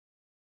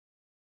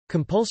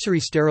Compulsory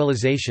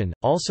sterilization,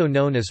 also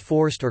known as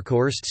forced or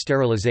coerced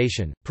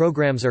sterilization,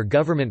 programs are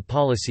government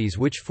policies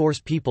which force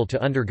people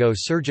to undergo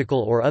surgical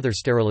or other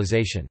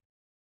sterilization.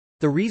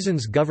 The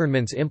reasons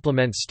governments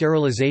implement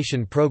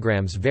sterilization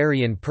programs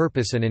vary in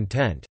purpose and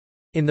intent.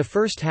 In the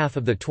first half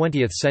of the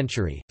 20th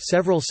century,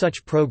 several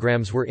such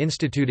programs were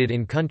instituted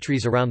in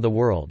countries around the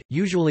world,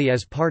 usually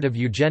as part of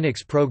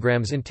eugenics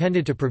programs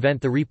intended to prevent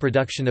the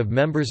reproduction of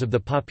members of the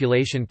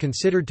population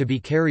considered to be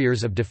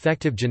carriers of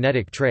defective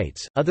genetic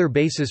traits. Other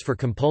bases for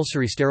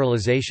compulsory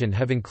sterilization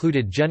have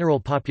included general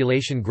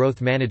population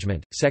growth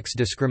management, sex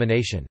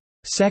discrimination,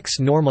 sex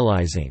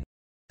normalizing,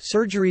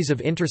 surgeries of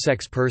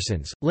intersex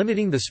persons,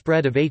 limiting the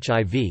spread of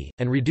HIV,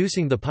 and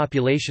reducing the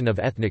population of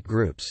ethnic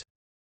groups.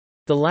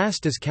 The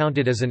last is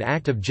counted as an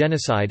act of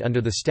genocide under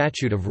the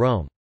Statute of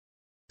Rome.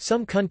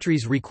 Some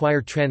countries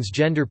require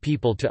transgender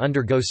people to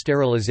undergo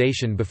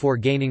sterilization before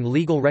gaining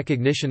legal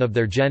recognition of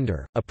their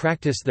gender, a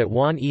practice that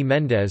Juan E.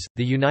 Mendez,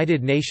 the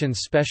United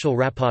Nations Special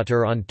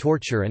Rapporteur on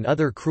Torture and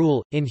Other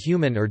Cruel,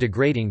 Inhuman or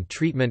Degrading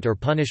Treatment or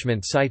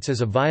Punishment cites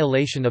as a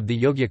violation of the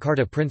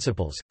Yogyakarta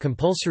Principles.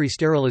 Compulsory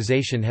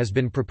sterilization has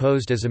been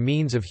proposed as a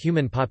means of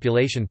human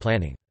population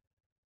planning.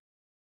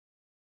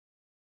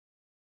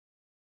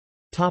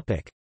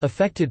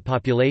 Affected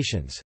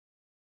populations.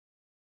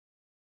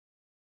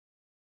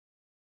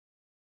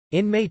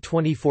 In May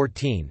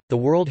 2014, the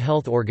World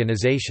Health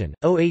Organization,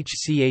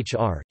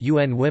 OHCHR,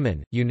 UN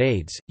Women,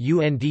 UNAIDS,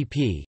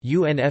 UNDP,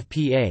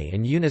 UNFPA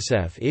and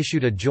UNICEF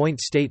issued a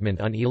joint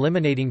statement on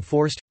eliminating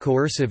forced,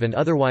 coercive and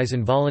otherwise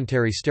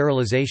involuntary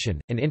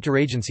sterilization, an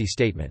interagency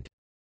statement.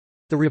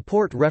 The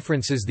report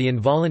references the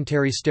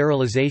involuntary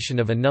sterilization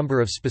of a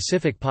number of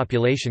specific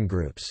population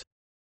groups.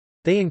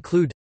 They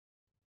include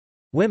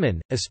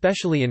women,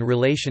 especially in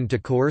relation to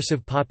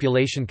coercive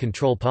population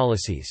control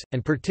policies,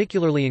 and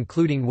particularly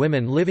including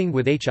women living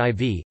with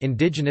HIV,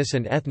 indigenous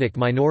and ethnic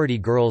minority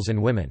girls and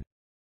women.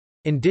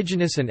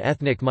 Indigenous and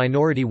ethnic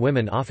minority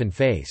women often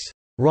face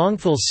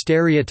wrongful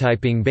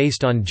stereotyping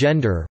based on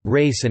gender,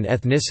 race and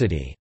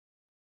ethnicity.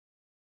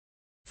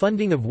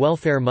 Funding of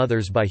welfare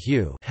mothers by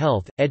HU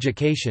Health,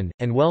 Education,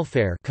 and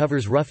Welfare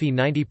covers roughly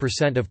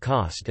 90% of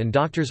cost, and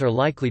doctors are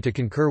likely to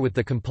concur with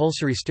the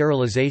compulsory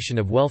sterilization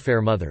of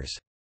welfare mothers.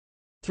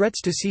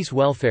 Threats to cease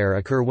welfare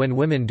occur when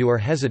women are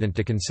hesitant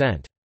to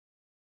consent.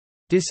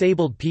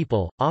 Disabled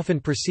people, often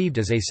perceived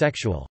as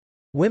asexual.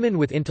 Women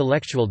with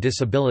intellectual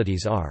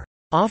disabilities are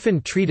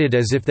often treated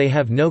as if they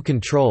have no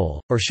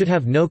control, or should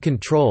have no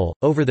control,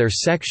 over their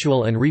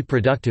sexual and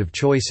reproductive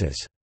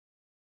choices.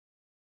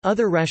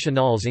 Other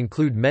rationales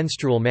include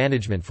menstrual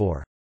management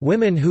for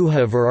women who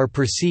have or are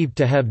perceived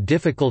to have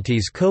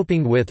difficulties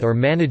coping with or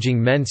managing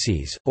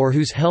menses, or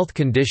whose health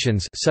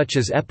conditions such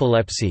as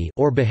epilepsy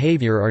or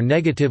behavior are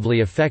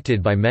negatively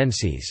affected by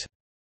menses.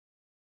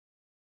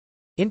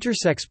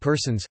 Intersex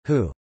persons,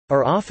 who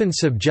are often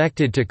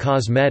subjected to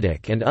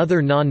cosmetic and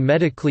other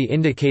non-medically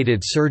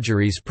indicated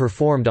surgeries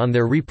performed on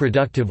their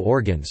reproductive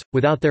organs,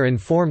 without their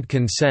informed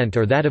consent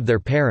or that of their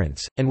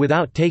parents, and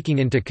without taking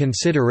into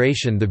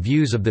consideration the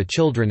views of the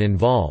children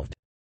involved.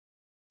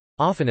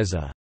 Often as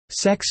a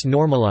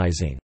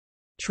sex-normalizing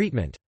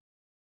treatment.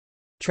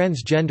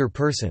 Transgender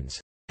persons,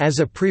 as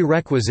a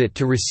prerequisite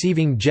to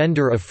receiving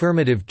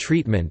gender-affirmative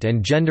treatment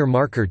and gender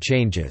marker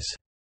changes.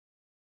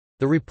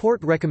 The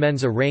report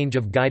recommends a range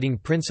of guiding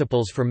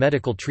principles for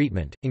medical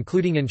treatment,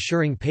 including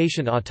ensuring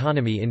patient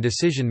autonomy in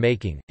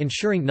decision-making,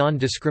 ensuring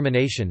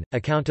non-discrimination,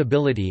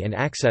 accountability and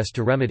access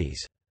to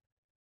remedies.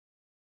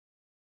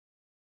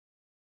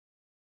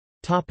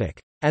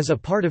 As a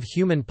part of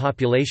human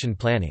population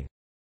planning.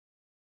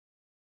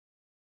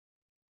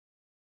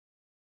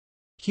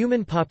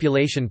 Human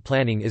population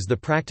planning is the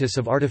practice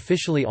of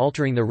artificially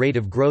altering the rate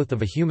of growth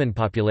of a human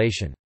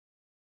population.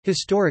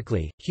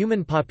 Historically,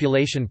 human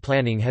population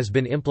planning has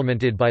been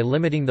implemented by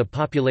limiting the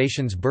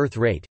population's birth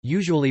rate,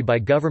 usually by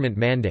government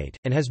mandate,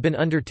 and has been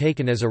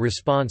undertaken as a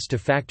response to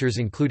factors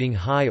including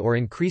high or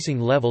increasing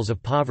levels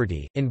of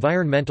poverty,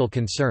 environmental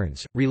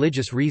concerns,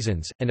 religious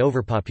reasons, and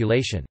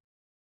overpopulation.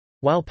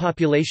 While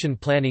population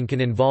planning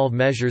can involve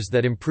measures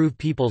that improve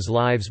people's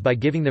lives by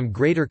giving them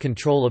greater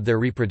control of their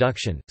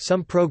reproduction,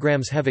 some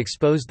programs have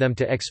exposed them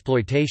to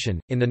exploitation.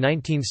 In the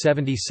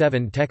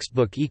 1977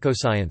 textbook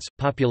Ecoscience,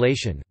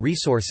 Population,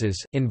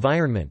 Resources,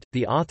 Environment,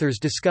 the authors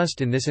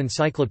discussed in this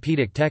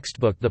encyclopedic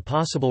textbook the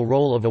possible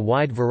role of a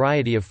wide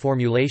variety of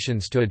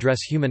formulations to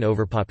address human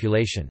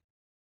overpopulation.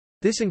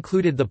 This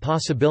included the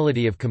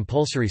possibility of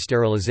compulsory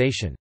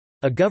sterilization.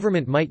 A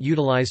government might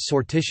utilize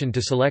sortition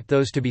to select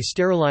those to be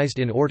sterilized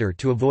in order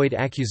to avoid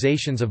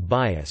accusations of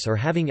bias or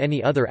having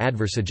any other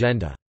adverse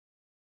agenda.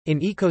 In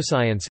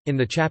Ecoscience, in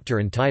the chapter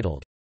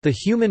entitled, The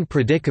Human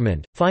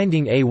Predicament,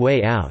 Finding a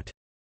Way Out,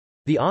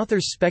 the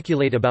authors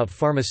speculate about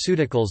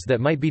pharmaceuticals that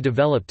might be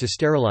developed to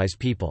sterilize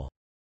people.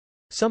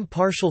 Some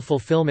partial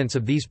fulfillments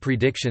of these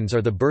predictions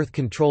are the birth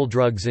control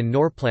drugs in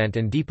Norplant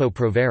and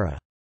Depo-Provera.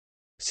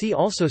 See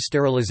also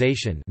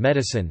sterilization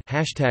medicine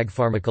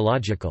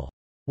 #pharmacological.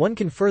 One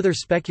can further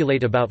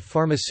speculate about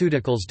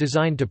pharmaceuticals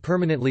designed to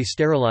permanently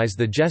sterilize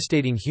the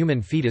gestating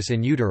human fetus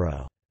in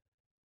utero.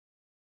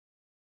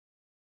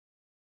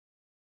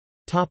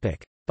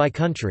 By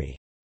country.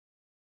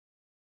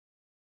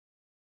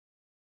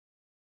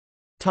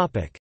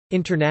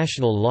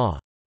 International law.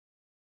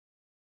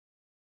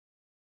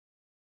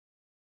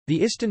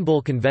 The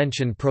Istanbul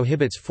Convention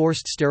prohibits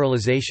forced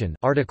sterilization,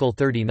 Article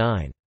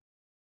 39.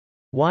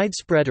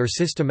 Widespread or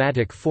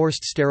systematic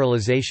forced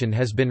sterilization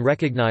has been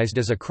recognized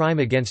as a crime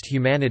against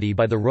humanity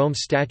by the Rome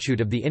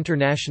Statute of the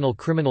International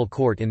Criminal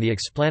Court in the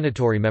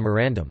explanatory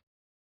memorandum.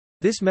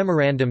 This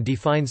memorandum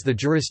defines the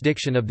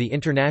jurisdiction of the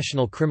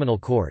International Criminal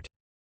Court.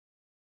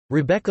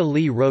 Rebecca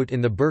Lee wrote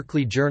in the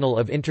Berkeley Journal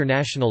of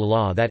International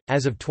Law that,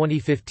 as of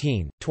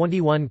 2015,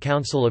 21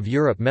 Council of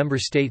Europe member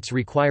states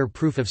require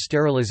proof of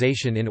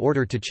sterilization in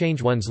order to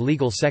change one's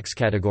legal sex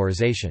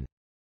categorization.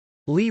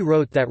 Lee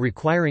wrote that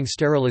requiring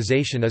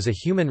sterilization is a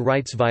human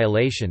rights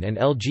violation and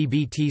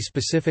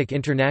LGBT-specific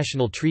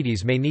international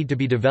treaties may need to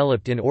be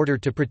developed in order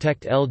to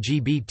protect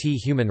LGBT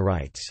human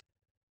rights.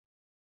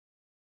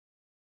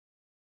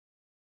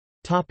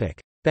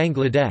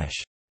 Bangladesh.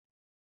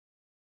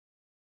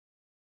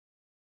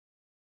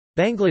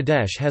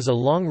 Bangladesh has a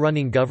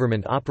long-running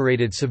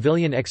government-operated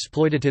civilian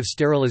exploitative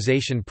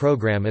sterilization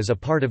program as a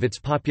part of its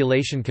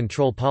population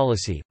control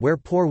policy, where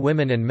poor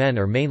women and men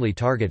are mainly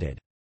targeted.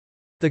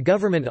 The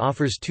government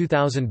offers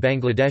 2,000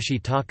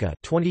 Bangladeshi taka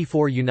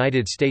 (24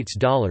 United States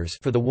dollars)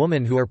 for the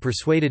woman who are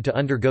persuaded to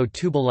undergo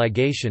tubal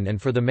ligation and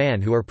for the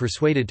man who are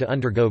persuaded to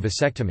undergo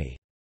vasectomy.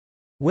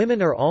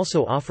 Women are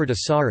also offered a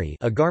sari,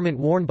 a garment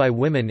worn by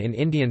women in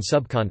Indian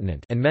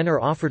subcontinent, and men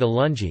are offered a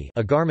lungi,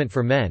 a garment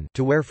for men,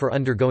 to wear for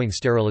undergoing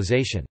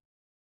sterilization.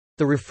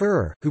 The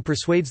referrer, who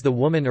persuades the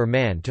woman or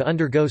man to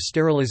undergo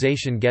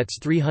sterilization, gets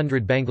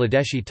 300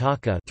 Bangladeshi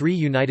taka (3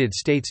 United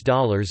States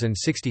dollars and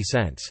 60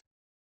 cents).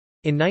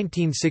 In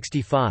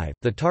 1965,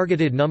 the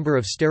targeted number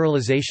of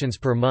sterilizations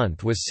per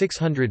month was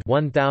 600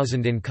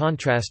 1,000 in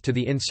contrast to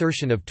the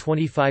insertion of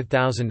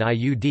 25,000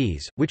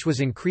 IUDs, which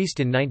was increased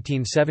in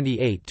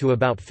 1978 to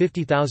about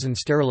 50,000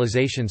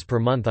 sterilizations per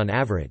month on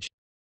average.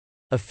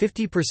 A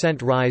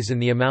 50% rise in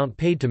the amount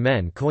paid to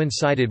men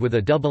coincided with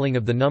a doubling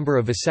of the number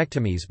of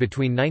vasectomies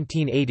between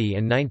 1980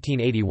 and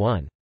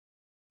 1981.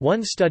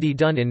 One study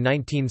done in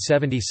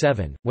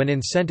 1977, when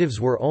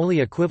incentives were only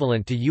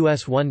equivalent to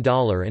US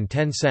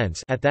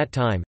 $1.10 at that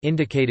time,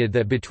 indicated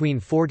that between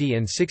 40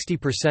 and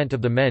 60%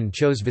 of the men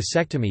chose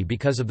vasectomy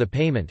because of the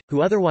payment,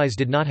 who otherwise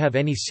did not have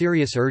any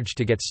serious urge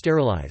to get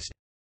sterilized.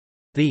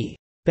 The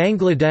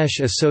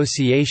Bangladesh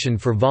Association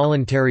for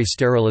Voluntary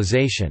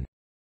Sterilization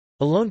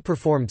alone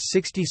performed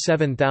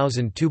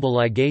 67,000 tubal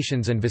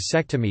ligations and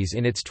vasectomies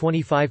in its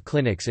 25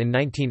 clinics in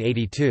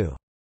 1982.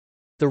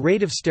 The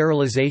rate of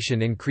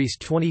sterilization increased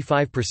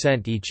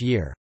 25% each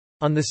year.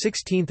 On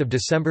 16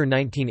 December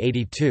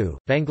 1982,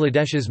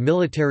 Bangladesh's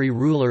military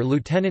ruler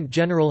Lieutenant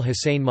General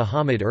Hussain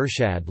Muhammad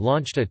Ershad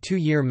launched a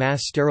 2-year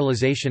mass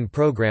sterilization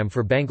program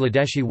for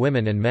Bangladeshi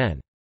women and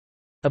men.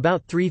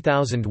 About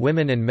 3,000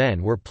 women and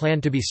men were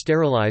planned to be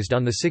sterilized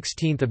on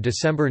 16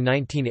 December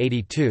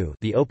 1982,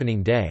 the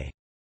opening day.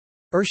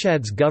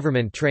 Ershad's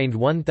government trained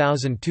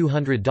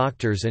 1,200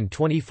 doctors and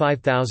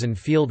 25,000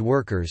 field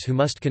workers who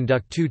must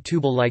conduct 2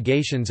 tubal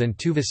ligations and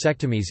 2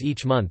 vasectomies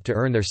each month to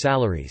earn their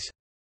salaries.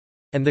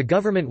 And the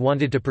government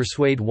wanted to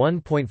persuade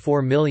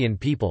 1.4 million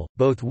people,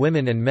 both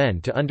women and men,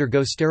 to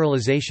undergo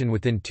sterilization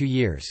within 2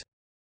 years.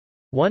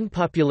 One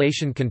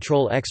population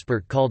control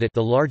expert called it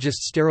the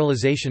largest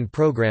sterilization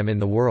program in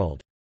the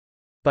world.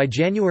 By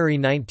January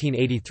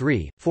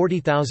 1983,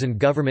 40,000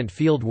 government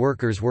field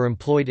workers were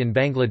employed in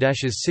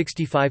Bangladesh's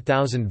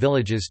 65,000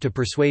 villages to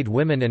persuade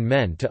women and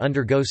men to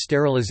undergo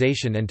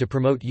sterilization and to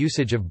promote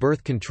usage of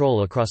birth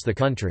control across the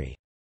country.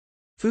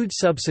 Food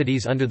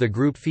subsidies under the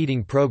Group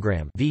Feeding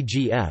Program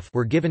 (VGF)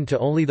 were given to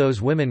only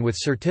those women with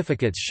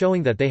certificates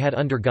showing that they had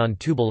undergone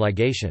tubal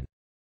ligation.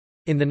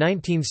 In the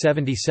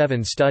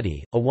 1977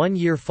 study, a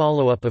 1-year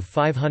follow-up of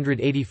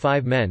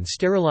 585 men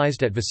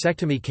sterilized at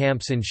vasectomy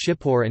camps in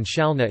Shibpur and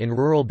Shalna in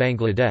rural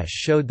Bangladesh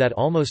showed that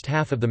almost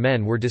half of the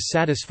men were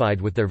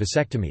dissatisfied with their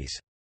vasectomies.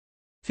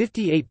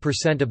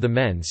 58% of the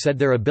men said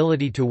their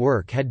ability to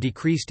work had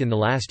decreased in the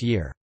last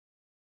year.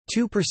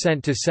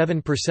 2% to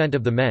 7%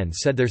 of the men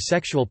said their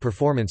sexual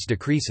performance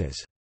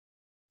decreases.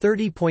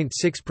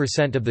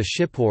 30.6% of the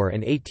Shibpur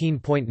and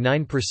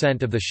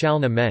 18.9% of the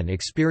Shalna men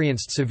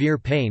experienced severe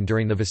pain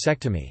during the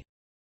vasectomy.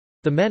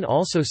 The men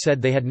also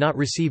said they had not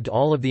received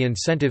all of the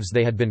incentives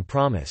they had been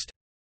promised.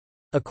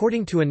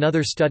 According to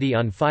another study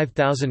on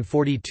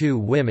 5,042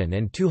 women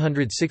and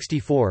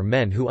 264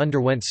 men who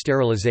underwent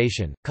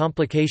sterilization,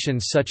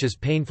 complications such as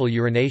painful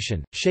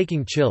urination,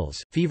 shaking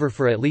chills, fever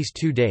for at least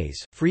 2 days,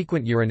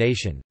 frequent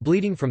urination,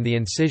 bleeding from the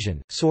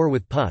incision, sore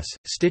with pus,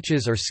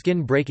 stitches or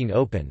skin breaking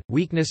open,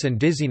 weakness and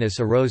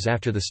dizziness arose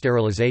after the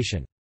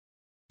sterilization.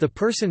 The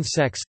person's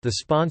sex, the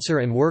sponsor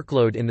and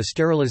workload in the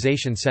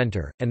sterilization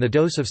center, and the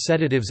dose of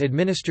sedatives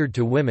administered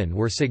to women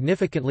were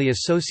significantly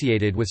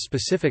associated with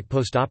specific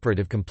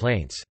postoperative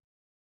complaints.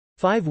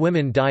 5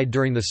 women died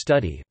during the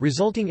study,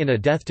 resulting in a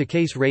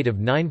death-to-case rate of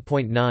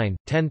 9.9,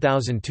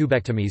 10,000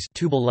 tubectomies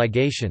tubal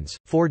ligations,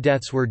 4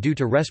 deaths were due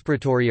to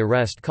respiratory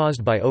arrest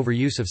caused by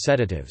overuse of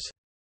sedatives.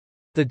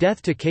 The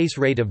death-to-case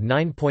rate of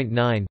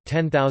 9.9,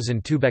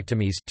 10,000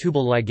 tubectomies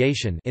tubal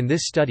ligation in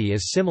this study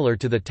is similar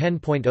to the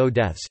 10.0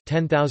 deaths,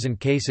 10,000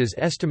 cases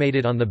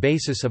estimated on the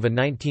basis of a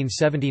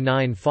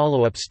 1979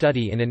 follow-up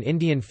study in an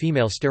Indian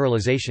female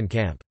sterilization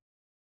camp.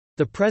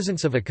 The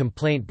presence of a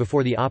complaint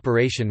before the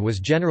operation was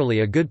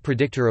generally a good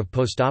predictor of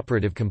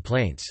postoperative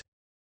complaints.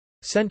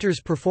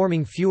 Centers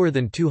performing fewer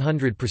than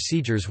 200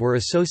 procedures were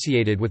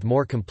associated with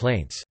more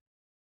complaints.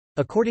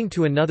 According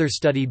to another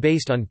study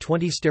based on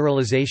 20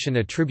 sterilization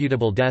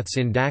attributable deaths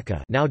in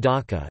Dhaka, now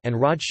Dhaka and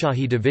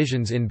Rajshahi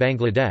divisions in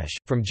Bangladesh,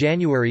 from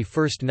January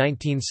 1,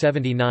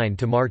 1979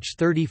 to March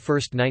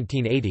 31,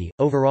 1980,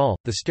 overall,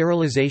 the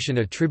sterilization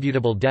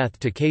attributable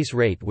death-to-case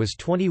rate was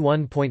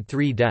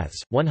 21.3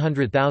 deaths,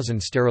 100,000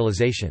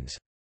 sterilizations.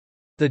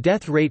 The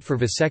death rate for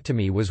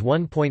vasectomy was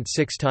 1.6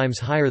 times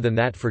higher than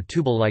that for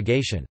tubal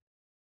ligation.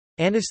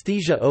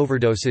 Anesthesia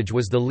overdosage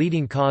was the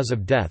leading cause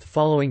of death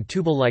following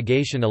tubal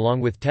ligation along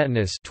with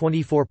tetanus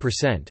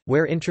 24%,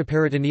 where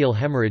intraperitoneal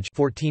hemorrhage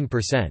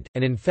 14%,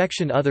 and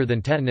infection other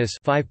than tetanus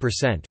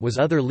 5% was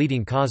other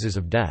leading causes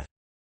of death.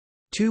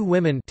 2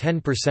 women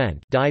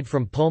 10% died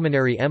from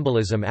pulmonary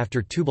embolism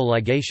after tubal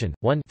ligation,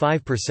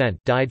 5%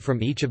 died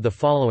from each of the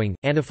following: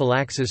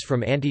 anaphylaxis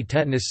from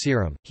anti-tetanus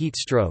serum, heat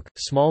stroke,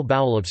 small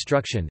bowel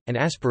obstruction, and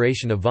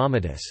aspiration of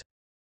vomitus.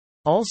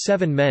 All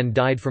 7 men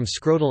died from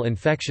scrotal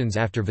infections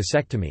after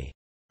vasectomy.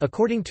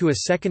 According to a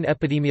second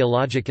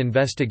epidemiologic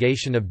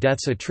investigation of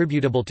deaths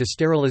attributable to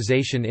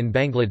sterilization in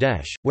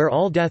Bangladesh, where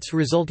all deaths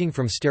resulting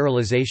from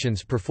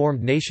sterilizations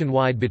performed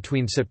nationwide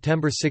between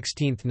September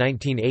 16,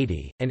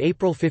 1980, and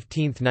April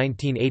 15,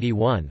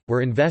 1981,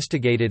 were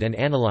investigated and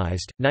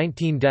analyzed,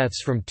 19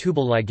 deaths from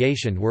tubal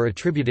ligation were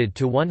attributed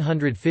to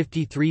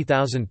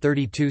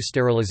 153,032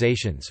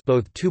 sterilizations,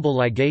 both tubal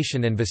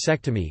ligation and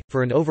vasectomy,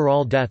 for an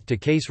overall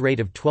death-to-case rate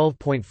of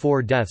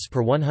 12.4 deaths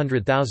per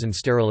 100,000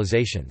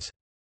 sterilizations.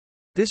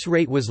 This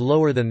rate was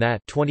lower than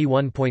that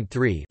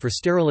 21.3 for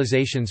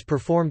sterilizations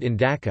performed in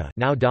Dhaka,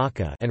 now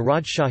Dhaka and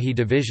Rajshahi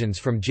divisions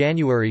from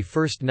January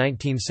 1,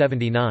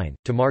 1979,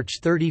 to March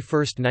 31,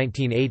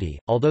 1980,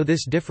 although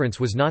this difference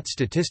was not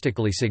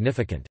statistically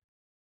significant.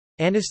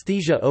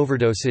 Anesthesia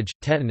overdosage,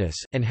 tetanus,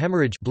 and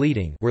hemorrhage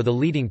bleeding were the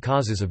leading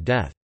causes of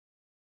death.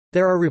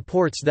 There are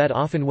reports that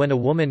often when a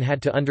woman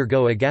had to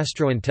undergo a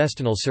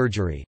gastrointestinal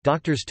surgery,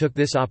 doctors took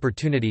this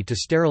opportunity to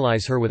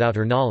sterilize her without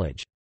her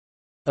knowledge.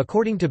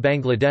 According to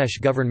Bangladesh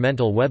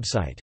governmental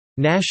website,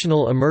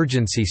 National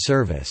Emergency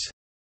Service,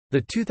 the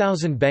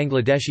 2000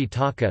 Bangladeshi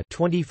taka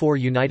 $24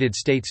 United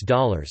States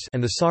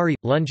and the sari,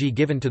 lungi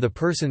given to the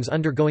persons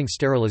undergoing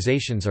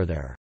sterilizations are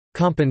their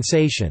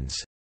compensations,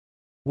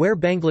 where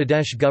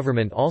Bangladesh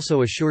government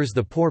also assures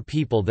the poor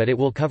people that it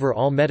will cover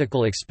all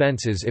medical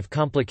expenses if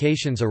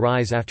complications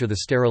arise after the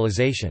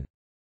sterilization.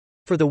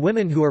 For the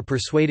women who are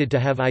persuaded to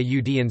have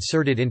IUD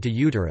inserted into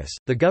uterus,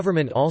 the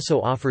government also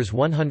offers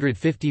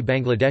 150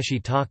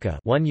 Bangladeshi taka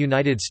 $1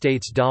 United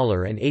States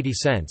and 80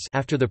 cents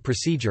after the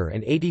procedure,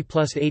 and 80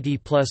 plus 80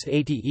 plus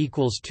 80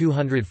 equals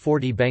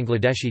 240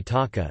 Bangladeshi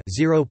taka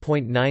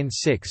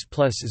 0.96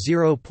 plus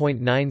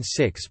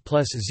 0.96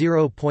 plus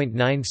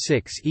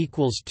 0.96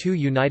 equals 2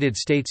 United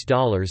States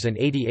and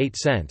 88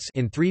 cents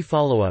in 3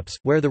 follow-ups,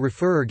 where the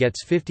referrer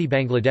gets 50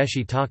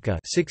 Bangladeshi taka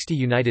 60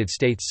 United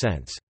States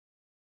cents.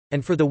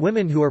 And for the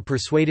women who are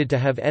persuaded to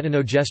have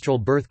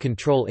etinogestrel birth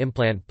control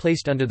implant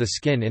placed under the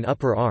skin in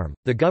upper arm,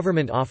 the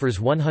government offers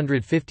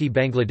 150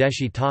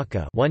 Bangladeshi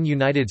taka $1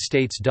 United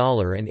States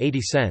and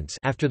 80 cents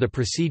after the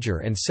procedure,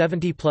 and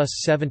 70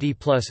 plus 70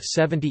 plus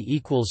 70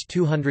 equals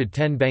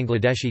 210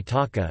 Bangladeshi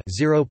taka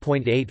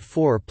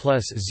 0.84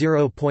 plus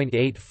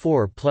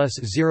 0.84 plus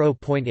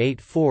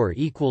 0.84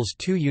 equals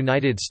 2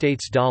 United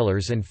States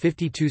and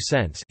 52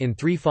 cents in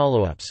 3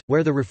 follow-ups,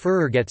 where the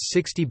referrer gets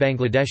 60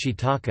 Bangladeshi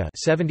taka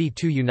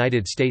 72 United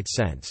States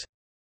cents.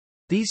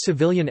 These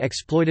civilian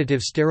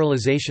exploitative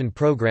sterilization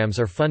programs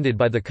are funded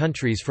by the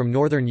countries from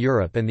Northern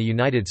Europe and the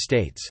United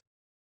States.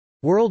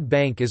 World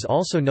Bank is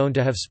also known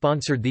to have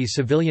sponsored these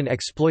civilian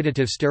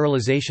exploitative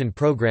sterilization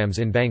programs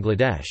in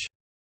Bangladesh.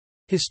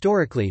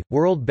 Historically,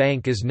 World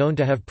Bank is known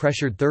to have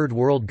pressured Third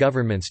World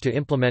governments to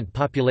implement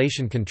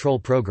population control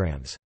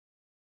programs.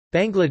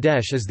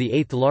 Bangladesh is the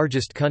 8th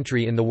largest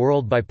country in the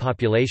world by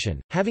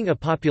population, having a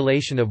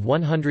population of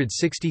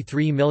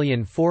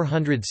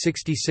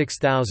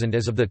 163,466,000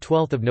 as of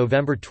 12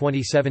 November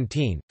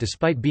 2017,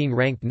 despite being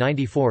ranked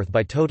 94th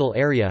by total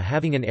area,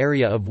 having an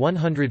area of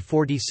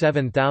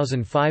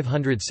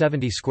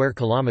 147,570 square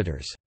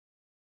kilometers.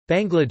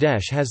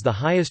 Bangladesh has the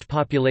highest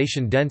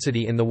population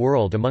density in the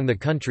world among the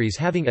countries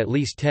having at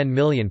least 10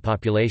 million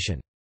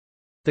population.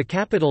 The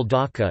capital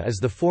Dhaka is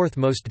the 4th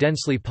most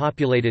densely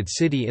populated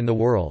city in the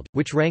world,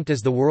 which ranked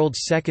as the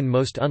world's 2nd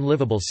most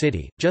unlivable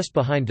city, just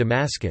behind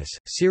Damascus,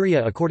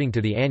 Syria according to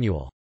the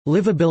annual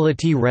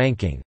Livability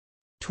Ranking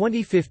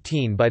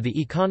 2015 by the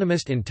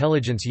Economist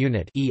Intelligence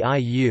Unit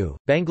 (EIU).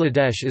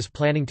 Bangladesh is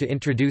planning to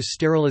introduce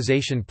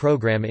sterilization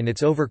program in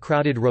its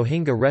overcrowded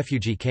Rohingya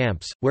refugee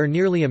camps, where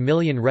nearly 1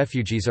 million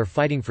refugees are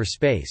fighting for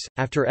space,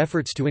 after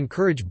efforts to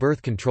encourage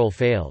birth control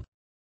failed.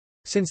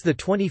 Since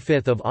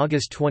 25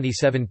 August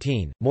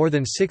 2017, more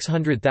than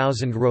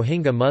 600,000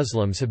 Rohingya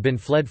Muslims have been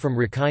fled from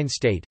Rakhine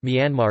State,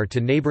 Myanmar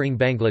to neighbouring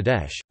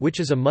Bangladesh, which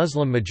is a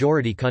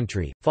Muslim-majority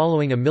country,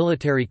 following a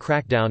military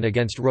crackdown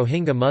against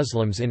Rohingya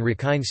Muslims in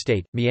Rakhine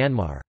State,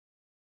 Myanmar.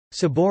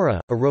 Sabora,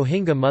 a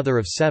Rohingya mother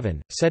of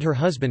 7, said her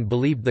husband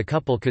believed the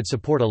couple could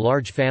support a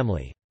large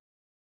family.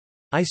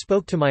 "I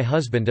spoke to my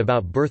husband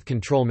about birth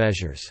control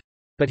measures.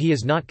 But he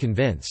is not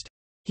convinced.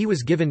 He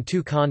was given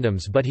 2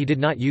 condoms but he did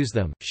not use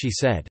them," she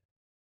said.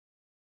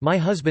 "My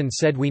husband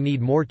said we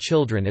need more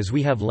children as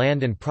we have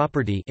land and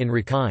property in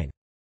Rakhine.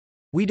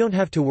 We don't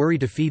have to worry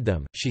to feed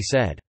them," she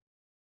said.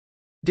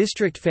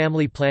 District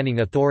family planning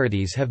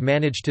authorities have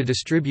managed to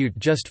distribute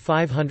just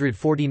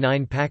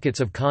 549 packets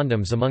of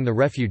condoms among the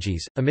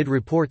refugees, amid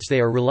reports they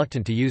are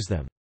reluctant to use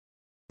them.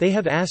 They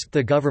have asked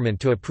the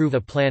government to approve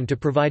a plan to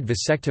provide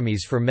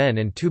vasectomies for men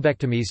and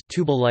tubectomies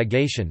tubal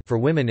ligation for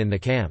women in the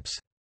camps.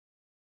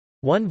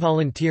 One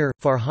volunteer,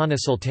 Farhana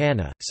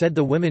Sultana, said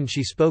the women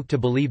she spoke to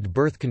believed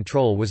birth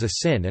control was a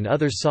sin and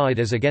others saw it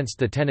as against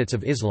the tenets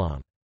of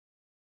Islam.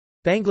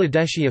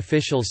 Bangladeshi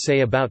officials say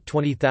about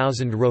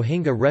 20,000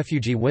 Rohingya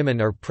refugee women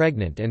are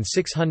pregnant and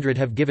 600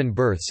 have given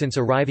birth since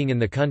arriving in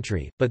the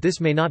country, but this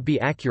may not be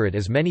accurate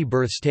as many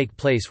births take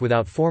place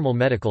without formal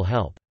medical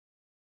help.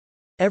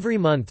 Every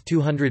month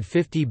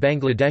 250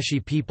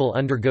 Bangladeshi people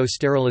undergo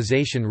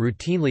sterilization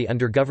routinely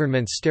under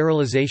government's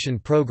sterilization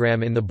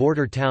program in the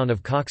border town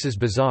of Cox's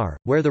Bazar,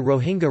 where the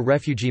Rohingya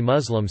refugee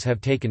Muslims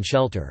have taken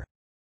shelter.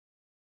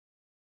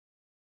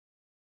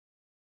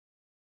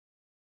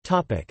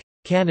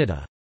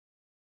 Canada.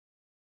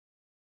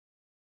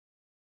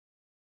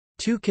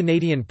 2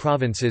 Canadian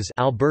provinces,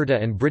 Alberta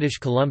and British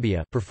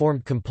Columbia,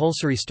 performed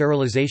compulsory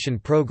sterilization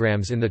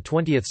programs in the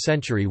 20th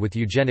century with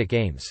eugenic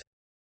aims.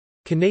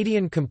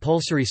 Canadian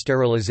compulsory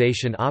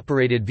sterilization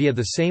operated via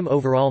the same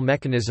overall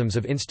mechanisms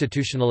of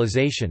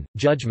institutionalization,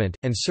 judgment,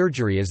 and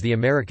surgery as the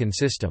American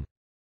system.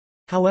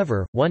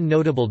 However, one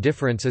notable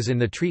difference is in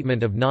the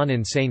treatment of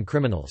non-insane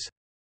criminals.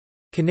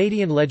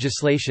 Canadian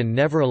legislation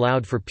never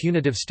allowed for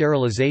punitive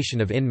sterilization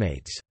of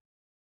inmates.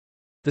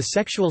 The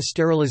Sexual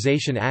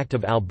Sterilization Act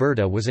of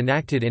Alberta was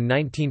enacted in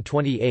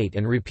 1928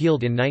 and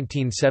repealed in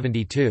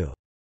 1972.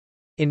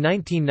 In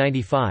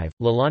 1995,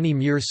 Leilani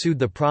Muir sued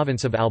the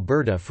province of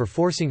Alberta for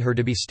forcing her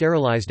to be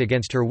sterilized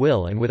against her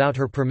will and without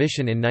her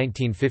permission in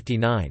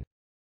 1959.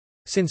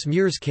 Since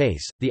Muir's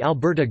case, the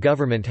Alberta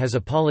government has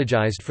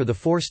apologized for the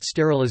forced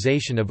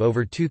sterilization of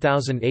over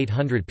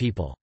 2,800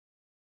 people.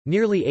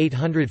 Nearly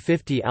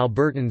 850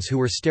 Albertans who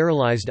were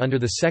sterilized under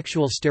the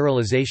Sexual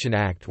Sterilization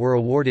Act were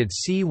awarded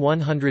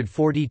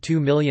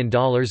 $142 million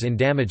in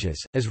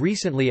damages. As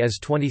recently as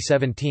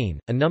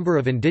 2017, a number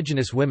of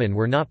Indigenous women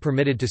were not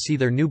permitted to see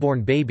their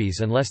newborn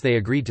babies unless they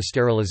agreed to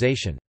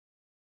sterilization.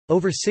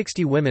 Over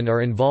 60 women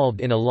are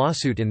involved in a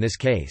lawsuit in this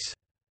case.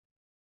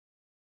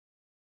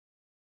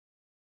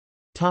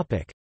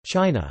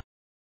 China.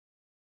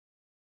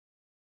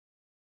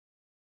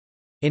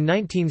 In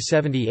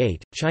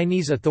 1978,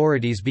 Chinese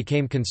authorities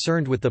became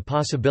concerned with the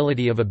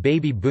possibility of a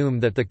baby boom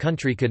that the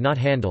country could not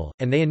handle,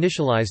 and they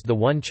initialized the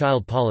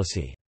one-child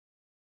policy.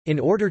 In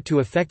order to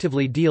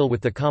effectively deal with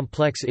the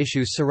complex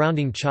issues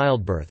surrounding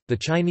childbirth, the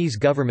Chinese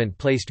government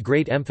placed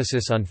great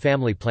emphasis on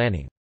family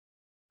planning.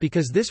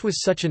 Because this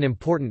was such an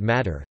important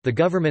matter, the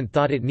government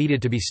thought it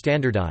needed to be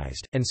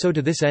standardized, and so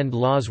to this end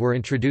laws were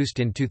introduced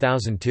in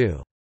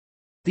 2002.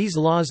 These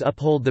laws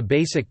uphold the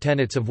basic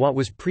tenets of what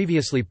was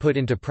previously put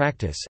into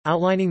practice,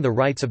 outlining the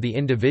rights of the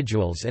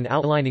individuals and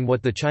outlining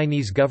what the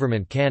Chinese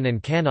government can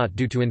and cannot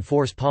do to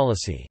enforce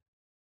policy.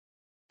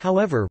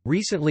 However,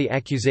 recently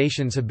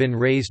accusations have been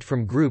raised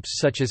from groups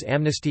such as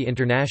Amnesty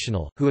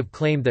International, who have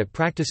claimed that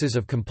practices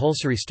of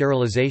compulsory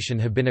sterilization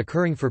have been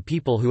occurring for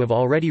people who have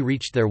already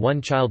reached their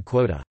one-child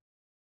quota.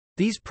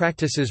 These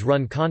practices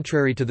run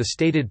contrary to the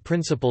stated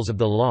principles of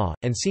the law,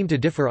 and seem to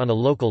differ on a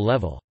local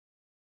level.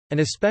 An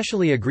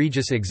especially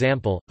egregious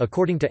example,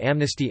 according to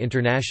Amnesty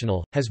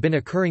International, has been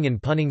occurring in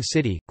Puning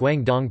City,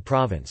 Guangdong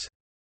Province.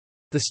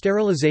 The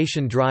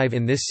sterilization drive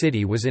in this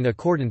city was in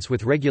accordance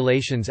with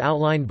regulations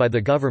outlined by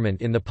the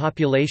government in the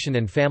Population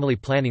and Family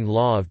Planning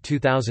Law of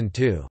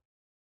 2002.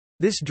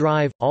 This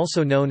drive,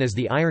 also known as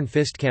the Iron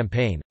Fist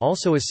Campaign,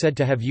 also is said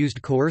to have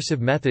used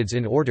coercive methods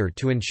in order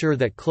to ensure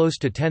that close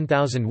to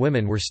 10,000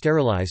 women were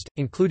sterilized,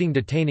 including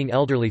detaining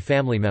elderly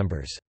family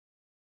members.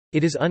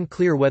 It is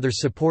unclear whether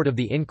support of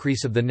the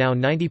increase of the now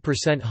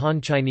 90%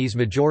 Han Chinese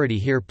majority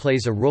here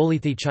plays a role.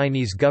 The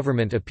Chinese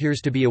government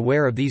appears to be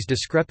aware of these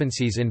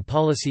discrepancies in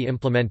policy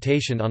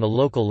implementation on a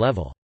local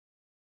level.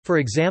 For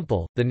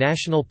example, the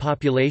National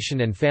Population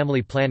and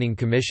Family Planning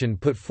Commission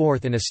put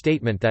forth in a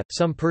statement that,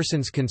 some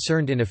persons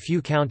concerned in a few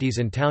counties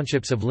and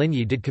townships of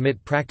Linyi did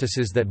commit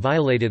practices that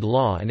violated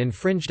law and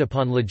infringed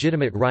upon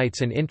legitimate rights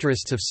and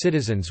interests of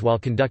citizens while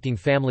conducting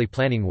family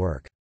planning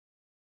work.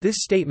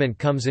 This statement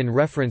comes in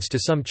reference to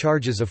some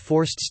charges of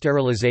forced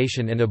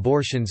sterilization and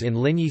abortions in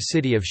Linyi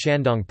city of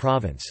Shandong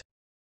province.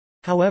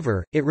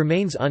 However, it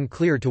remains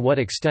unclear to what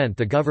extent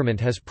the government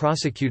has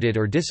prosecuted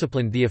or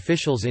disciplined the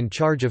officials in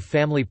charge of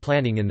family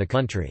planning in the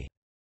country.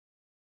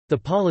 The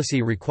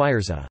policy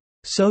requires a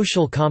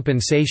social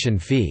compensation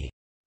fee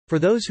for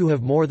those who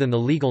have more than the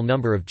legal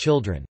number of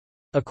children.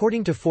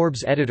 According to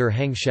Forbes editor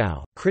Heng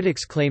Xiao,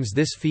 critics claims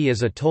this fee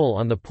is a toll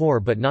on the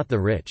poor but not the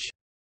rich.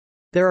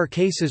 There are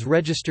cases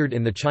registered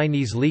in the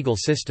Chinese legal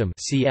system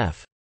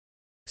cf.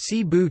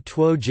 Si Bu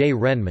Tuo J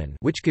Renmin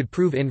which could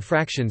prove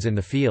infractions in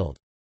the field.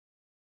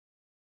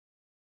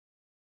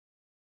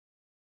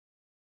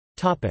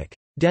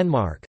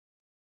 Denmark.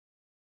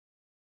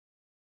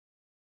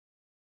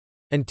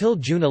 Until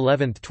June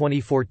 11,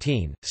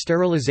 2014,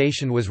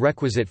 sterilization was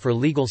requisite for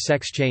legal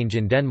sex change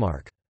in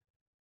Denmark.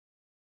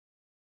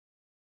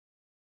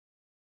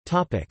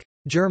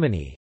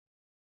 Germany.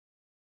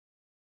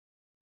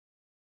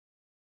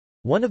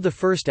 One of the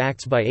first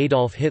acts by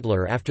Adolf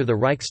Hitler after the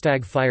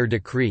Reichstag fire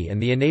decree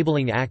and the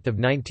Enabling Act of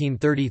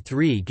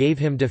 1933 gave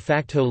him de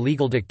facto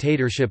legal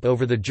dictatorship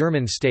over the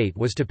German state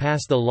was to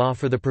pass the law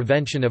for the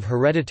prevention of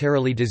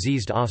hereditarily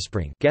diseased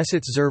offspring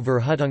Gesetz zur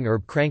Verhütung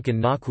erbkranken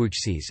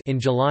Nachwuchses in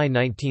July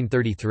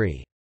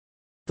 1933.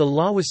 The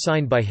law was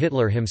signed by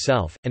Hitler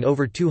himself, and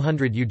over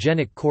 200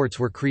 eugenic courts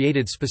were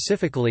created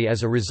specifically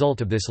as a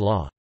result of this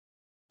law.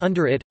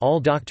 Under it,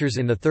 all doctors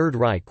in the Third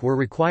Reich were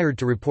required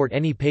to report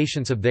any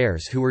patients of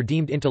theirs who were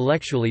deemed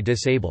intellectually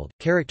disabled,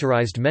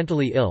 characterized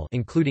mentally ill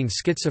including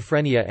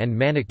schizophrenia and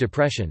manic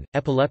depression,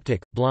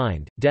 epileptic,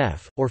 blind,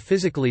 deaf, or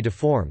physically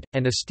deformed,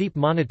 and a steep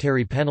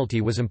monetary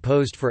penalty was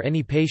imposed for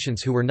any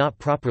patients who were not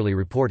properly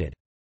reported.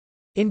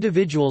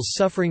 Individuals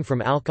suffering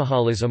from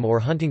alcoholism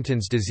or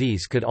Huntington's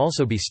disease could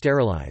also be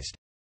sterilized.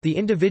 The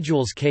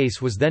individual's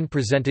case was then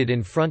presented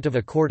in front of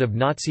a court of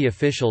Nazi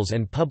officials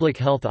and public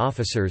health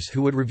officers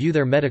who would review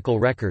their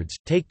medical records,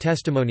 take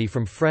testimony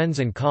from friends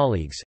and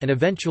colleagues, and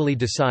eventually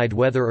decide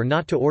whether or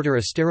not to order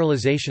a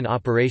sterilization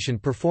operation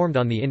performed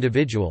on the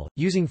individual,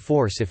 using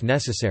force if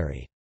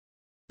necessary.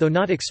 Though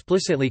not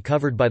explicitly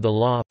covered by the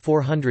law,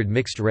 400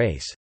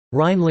 mixed-race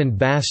Rhineland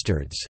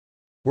bastards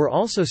were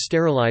also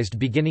sterilized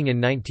beginning in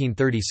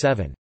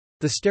 1937.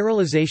 The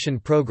sterilization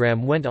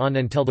program went on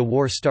until the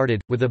war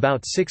started, with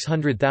about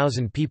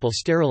 600,000 people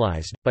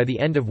sterilized. By the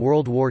end of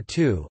World War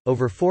II,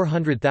 over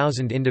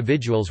 400,000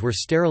 individuals were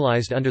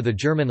sterilized under the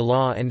German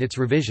law and its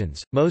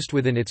revisions, most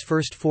within its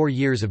first 4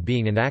 years of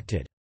being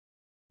enacted.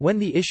 When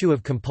the issue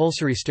of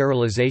compulsory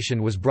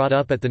sterilization was brought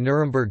up at the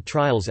Nuremberg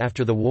trials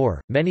after the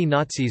war, many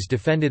Nazis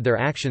defended their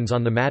actions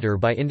on the matter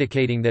by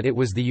indicating that it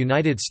was the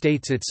United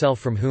States itself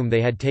from whom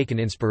they had taken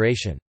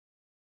inspiration.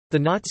 The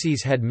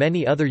Nazis had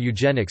many other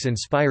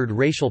eugenics-inspired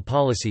racial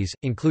policies,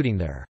 including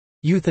their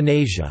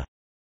euthanasia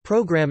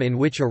program in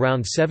which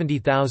around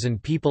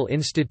 70,000 people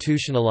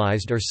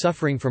institutionalized or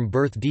suffering from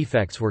birth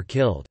defects were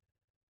killed.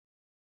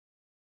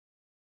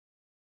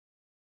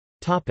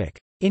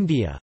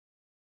 India.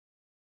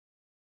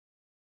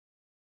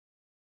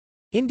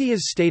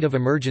 India's state of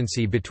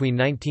emergency between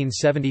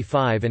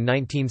 1975 and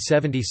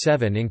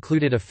 1977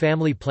 included a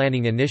family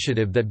planning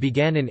initiative that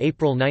began in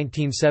April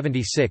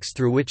 1976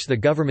 through which the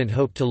government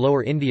hoped to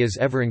lower India's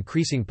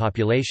ever-increasing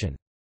population.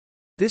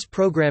 This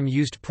program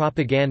used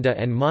propaganda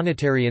and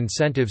monetary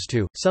incentives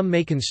to, some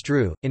may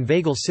construe,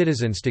 inveigle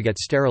citizens to get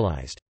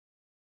sterilized.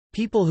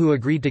 People who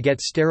agreed to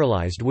get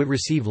sterilized would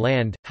receive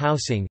land,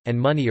 housing, and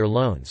money or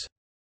loans.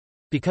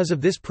 Because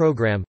of this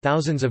program,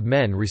 thousands of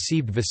men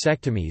received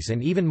vasectomies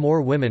and even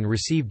more women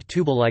received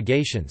tubal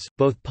ligations,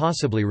 both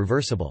possibly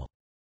reversible.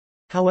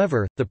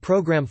 However, the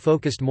program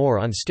focused more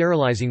on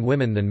sterilizing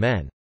women than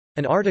men.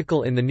 An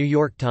article in The New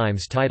York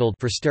Times titled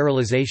 "For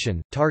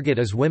Sterilization, Target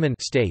as Women"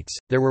 states,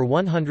 there were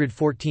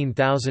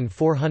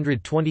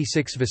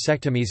 114,426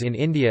 vasectomies in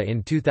India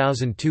in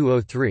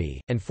 2002-03,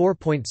 and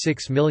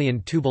 4.6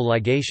 million tubal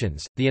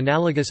ligations, the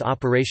analogous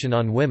operation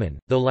on women,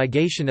 though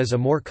ligation is a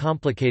more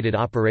complicated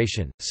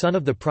operation. Son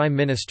of the Prime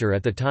Minister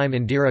at the time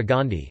Indira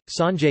Gandhi,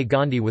 Sanjay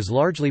Gandhi was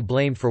largely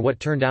blamed for what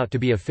turned out to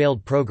be a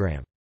failed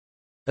program.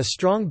 A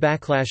strong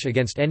backlash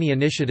against any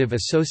initiative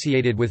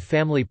associated with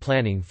family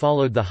planning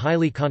followed the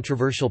highly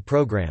controversial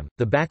program,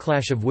 the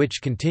backlash of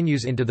which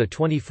continues into the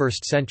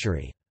 21st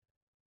century.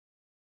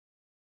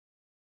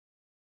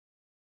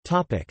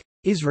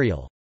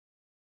 Israel.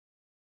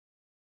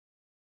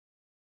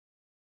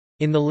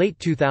 In the late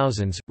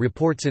 2000s,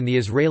 reports in the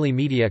Israeli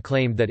media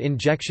claimed that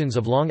injections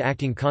of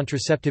long-acting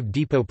contraceptive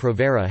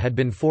Depo-Provera had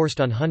been forced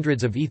on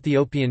hundreds of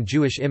Ethiopian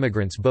Jewish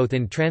immigrants both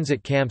in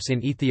transit camps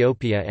in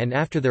Ethiopia and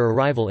after their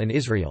arrival in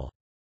Israel.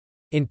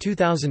 In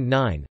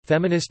 2009,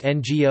 feminist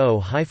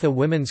NGO Haifa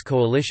Women's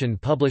Coalition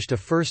published a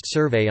first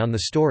survey on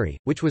the story,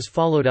 which was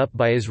followed up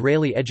by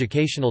Israeli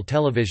educational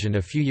television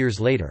a few years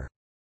later.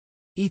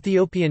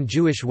 Ethiopian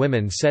Jewish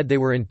women said they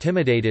were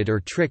intimidated or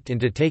tricked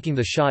into taking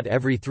the shot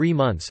every 3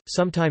 months,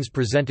 sometimes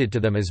presented to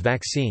them as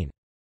vaccine.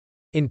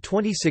 In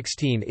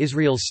 2016,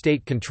 Israel's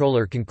state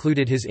controller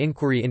concluded his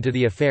inquiry into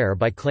the affair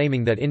by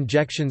claiming that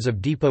injections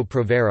of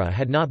Depo-Provera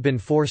had not been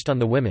forced on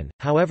the women.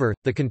 However,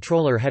 the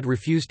controller had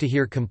refused to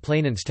hear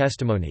complainants'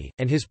 testimony,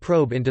 and his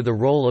probe into the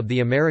role of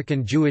the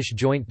American Jewish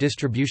Joint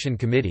Distribution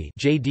Committee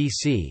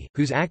 (JDC),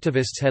 whose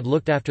activists had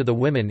looked after the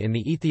women in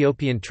the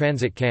Ethiopian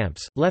transit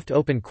camps, left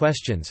open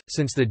questions,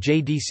 since the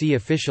JDC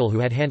official who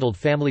had handled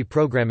family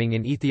programming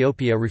in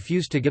Ethiopia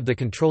refused to give the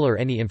controller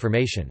any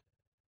information.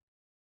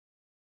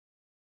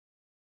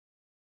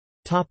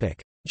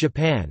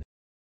 Japan.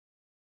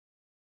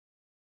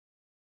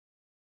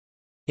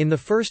 In the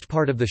first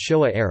part of the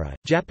Showa era,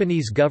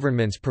 Japanese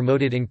governments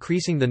promoted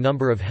increasing the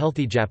number of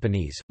healthy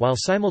Japanese, while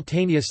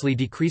simultaneously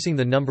decreasing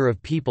the number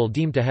of people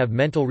deemed to have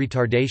mental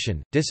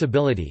retardation,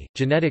 disability,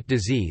 genetic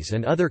disease,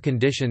 and other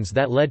conditions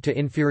that led to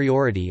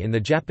inferiority in the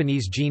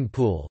Japanese gene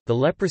pool. The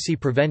leprosy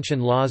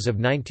prevention laws of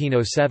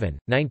 1907,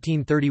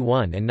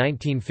 1931, and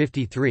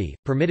 1953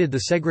 permitted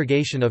the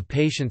segregation of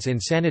patients in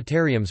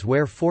sanitariums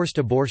where forced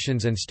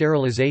abortions and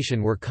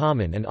sterilization were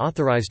common and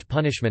authorized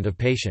punishment of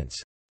patients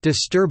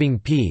disturbing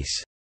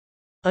peace.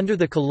 Under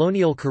the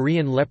colonial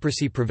Korean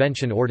Leprosy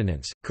Prevention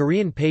Ordinance,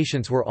 Korean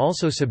patients were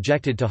also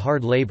subjected to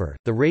hard labor.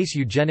 The Race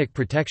Eugenic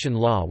Protection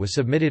Law was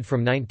submitted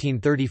from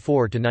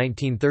 1934 to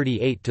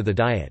 1938 to the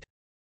Diet.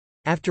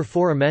 After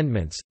 4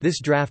 amendments, this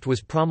draft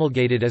was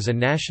promulgated as a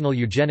national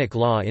eugenic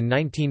law in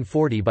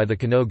 1940 by the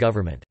Kano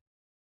government.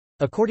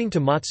 According to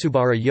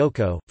Matsubara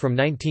Yoko, from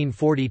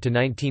 1940 to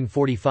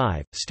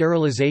 1945,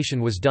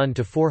 sterilization was done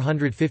to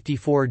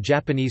 454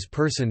 Japanese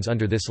persons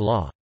under this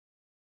law.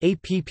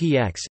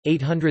 APPX,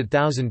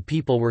 800,000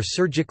 people were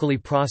surgically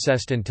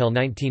processed until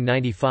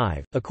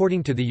 1995.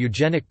 According to the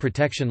Eugenic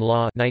Protection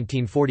Law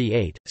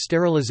 1948,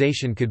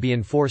 sterilization could be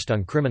enforced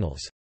on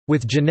criminals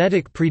with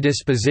genetic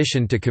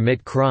predisposition to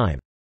commit crime.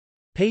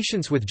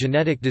 Patients with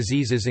genetic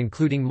diseases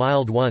including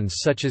mild ones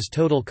such as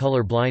total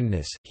color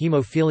blindness,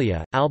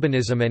 hemophilia,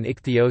 albinism and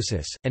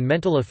ichthyosis, and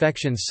mental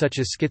affections such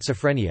as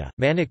schizophrenia,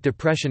 manic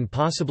depression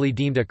possibly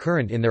deemed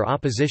occurrent in their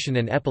opposition,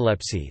 and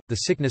epilepsy, the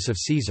sickness of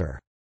Caesar.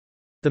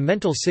 The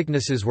mental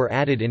sicknesses were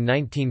added in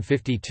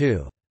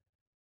 1952.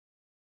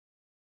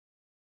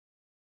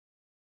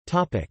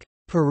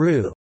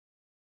 Peru.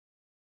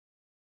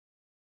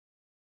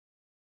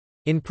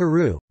 In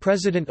Peru,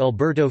 President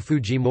Alberto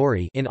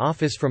Fujimori, in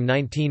office from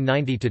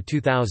 1990 to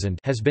 2000,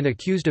 has been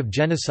accused of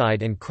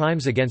genocide and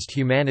crimes against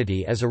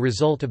humanity as a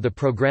result of the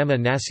Programa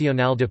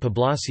Nacional de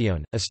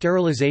Población, a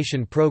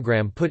sterilization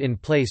program put in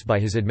place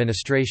by his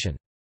administration.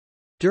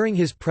 During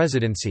his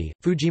presidency,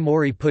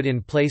 Fujimori put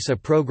in place a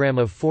program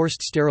of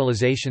forced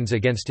sterilizations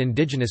against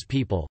indigenous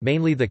people,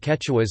 mainly the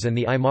Quechuas and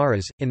the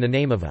Aymaras, in the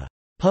name of a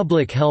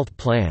public health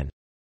plan,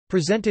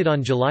 presented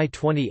on July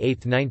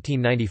 28,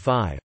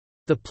 1995.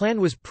 The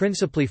plan was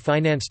principally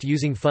financed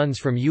using funds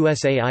from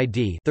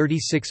USAID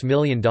 $36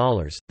 million,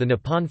 the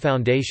Nippon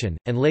Foundation,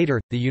 and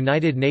later, the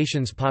United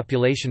Nations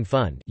Population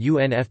Fund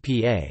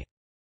UNFPA.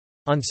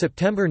 On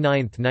September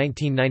 9,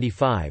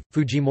 1995,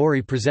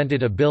 Fujimori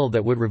presented a bill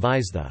that would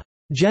revise the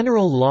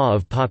General Law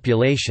of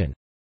Population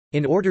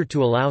in order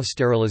to allow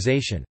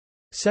sterilization.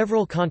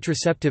 Several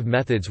contraceptive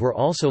methods were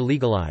also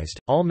legalized,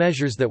 all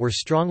measures that were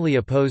strongly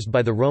opposed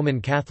by the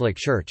Roman Catholic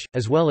Church,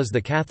 as well as the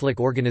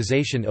Catholic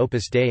organization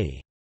Opus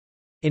Dei.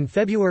 In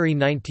February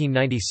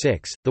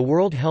 1996, the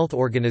World Health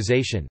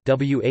Organization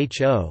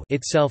 (WHO)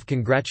 itself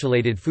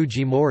congratulated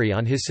Fujimori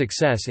on his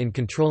success in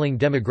controlling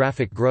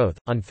demographic growth.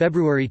 On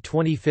February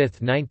 25,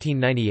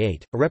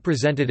 1998, a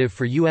representative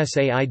for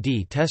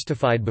USAID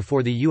testified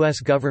before the U.S.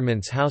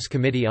 government's House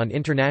Committee on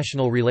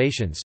International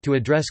Relations to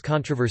address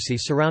controversy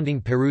surrounding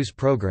Peru's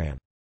program.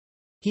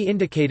 He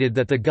indicated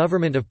that the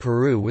government of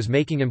Peru was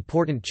making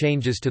important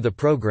changes to the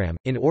program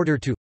in order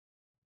to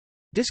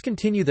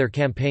discontinue their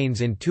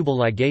campaigns in tubal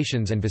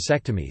ligations and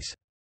vasectomies.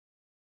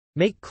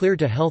 Make clear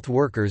to health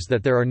workers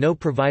that there are no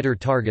provider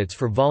targets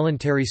for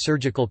voluntary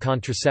surgical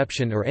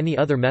contraception or any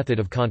other method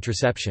of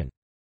contraception.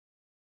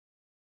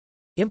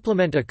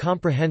 Implement a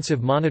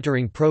comprehensive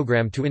monitoring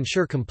program to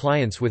ensure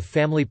compliance with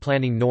family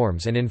planning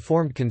norms and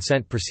informed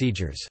consent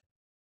procedures.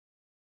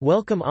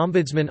 Welcome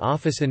Ombudsman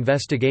Office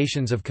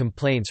investigations of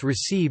complaints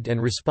received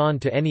and respond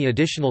to any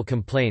additional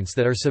complaints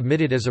that are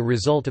submitted as a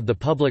result of the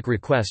public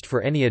request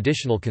for any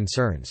additional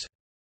concerns.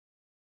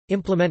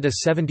 Implement a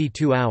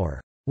 72-hour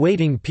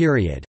waiting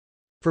period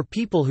for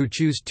people who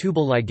choose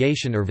tubal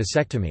ligation or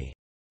vasectomy.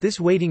 This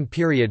waiting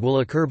period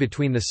will occur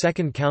between the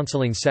second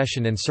counseling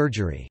session and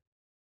surgery.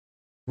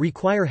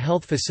 Require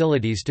health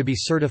facilities to be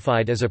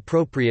certified as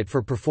appropriate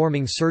for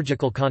performing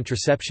surgical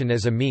contraception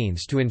as a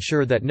means to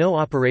ensure that no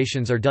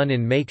operations are done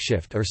in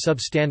makeshift or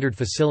substandard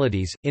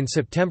facilities. In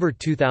September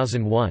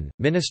 2001,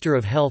 Minister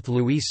of Health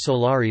Luis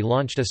Solari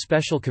launched a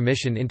special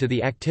commission into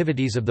the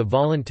activities of the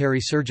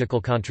voluntary surgical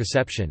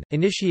contraception,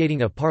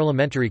 initiating a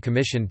parliamentary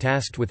commission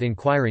tasked with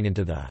inquiring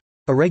into the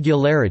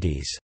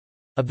irregularities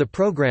of the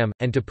program,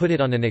 and to put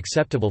it on an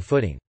acceptable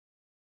footing.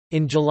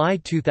 In July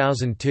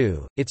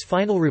 2002, its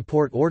final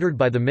report ordered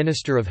by the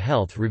Minister of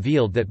Health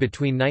revealed that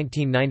between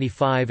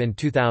 1995 and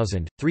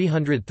 2000,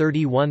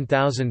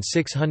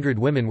 331,600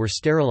 women were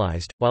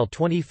sterilized, while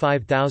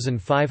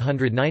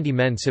 25,590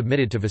 men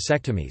submitted to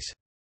vasectomies.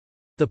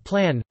 The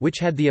plan, which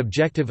had the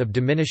objective of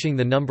diminishing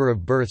the number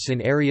of births in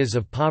areas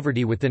of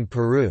poverty within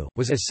Peru,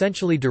 was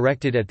essentially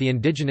directed at the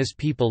indigenous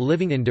people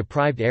living in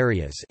deprived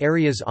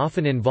areas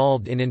often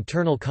involved in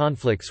internal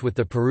conflicts with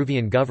the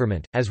Peruvian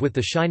government, as with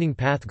the Shining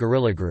Path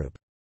guerrilla group.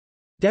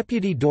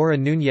 Deputy Dora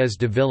Núñez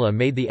de Villa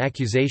made the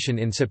accusation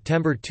in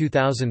September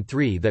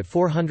 2003 that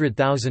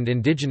 400,000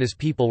 indigenous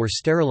people were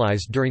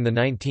sterilized during the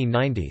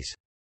 1990s.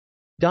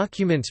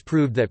 Documents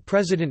proved that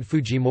President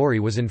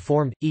Fujimori was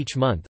informed, each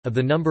month, of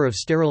the number of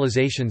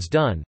sterilizations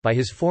done, by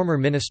his former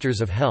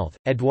ministers of health,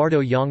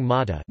 Eduardo Yang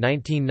Mata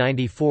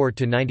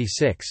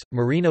 (1994–96),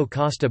 Marino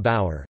Costa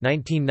Bauer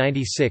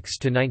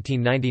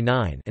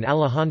 (1996–1999), and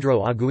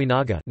Alejandro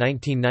Aguinaga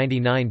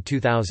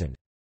 (1999–2000).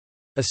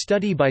 A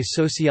study by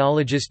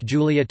sociologist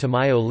Julia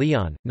Tamayo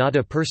Leon,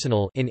 Nada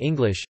Personal in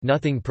English,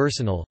 Nothing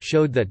Personal,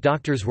 showed that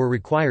doctors were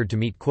required to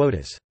meet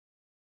quotas.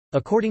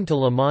 According to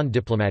Le Monde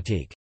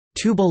Diplomatique,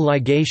 tubal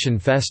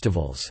ligation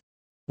festivals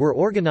were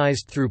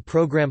organized through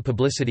program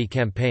publicity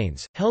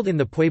campaigns, held in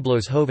the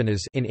pueblos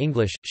jóvenes in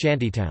English,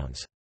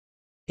 shantytowns.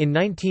 In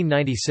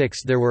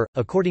 1996 there were,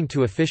 according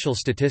to official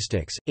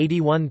statistics,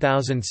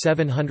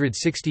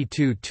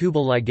 81,762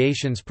 tubal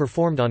ligations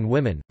performed on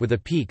women, with a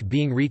peak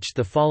being reached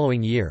the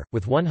following year,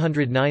 with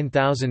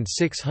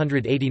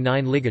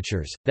 109,689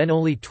 ligatures, then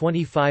only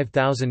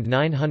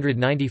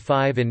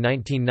 25,995 in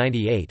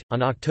 1998.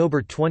 On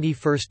October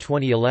 21,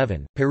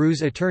 2011,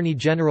 Peru's Attorney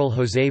General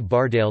José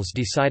Bardales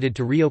decided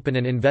to reopen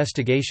an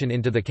investigation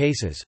into the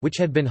cases, which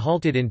had been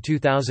halted in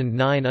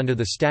 2009 under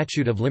the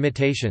Statute of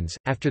Limitations,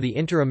 after the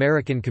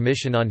Inter-American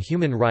Commission on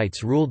Human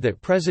Rights ruled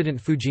that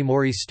President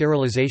Fujimori's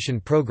sterilization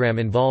program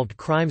involved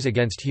crimes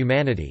against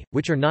humanity,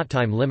 which are not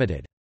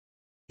time-limited.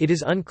 It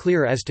is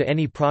unclear as to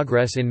any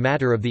progress in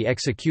matter of the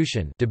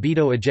execution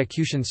debito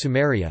ejecution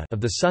sumaria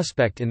of the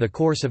suspect in the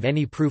course of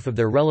any proof of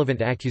their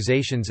relevant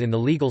accusations in the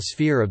legal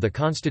sphere of the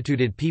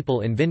constituted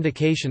people in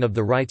vindication of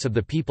the rights of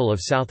the people of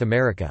South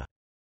America.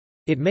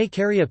 It may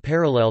carry a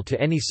parallel to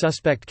any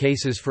suspect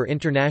cases for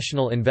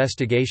international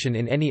investigation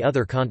in any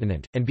other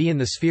continent, and be in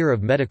the sphere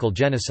of medical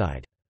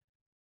genocide.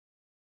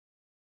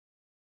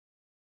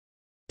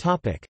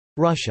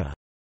 Russia.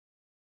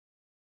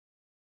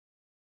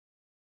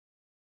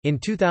 In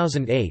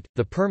 2008,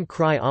 the Perm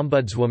Cry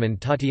ombudswoman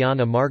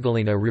Tatiana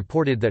Margolina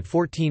reported that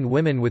 14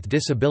 women with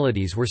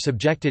disabilities were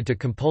subjected to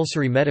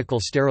compulsory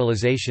medical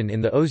sterilization in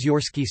the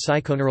Ozyorsky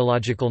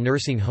Psychoneurological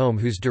Nursing Home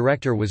whose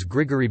director was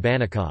Grigory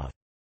Bannikov.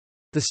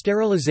 The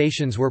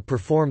sterilizations were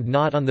performed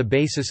not on the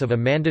basis of a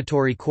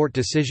mandatory court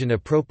decision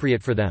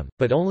appropriate for them,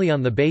 but only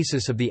on the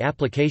basis of the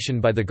application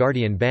by the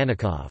guardian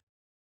Bannikov.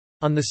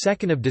 On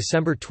 2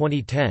 December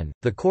 2010,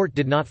 the court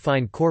did not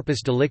find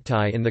corpus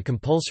delicti in the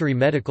compulsory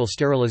medical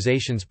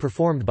sterilizations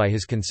performed by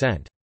his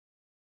consent.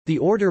 The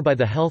order by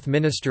the health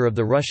minister of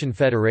the Russian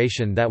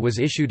Federation that was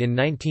issued in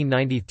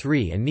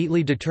 1993 and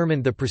neatly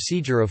determined the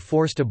procedure of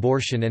forced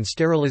abortion and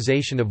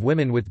sterilization of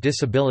women with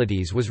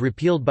disabilities was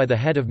repealed by the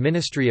head of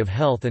Ministry of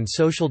Health and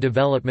Social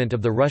Development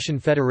of the Russian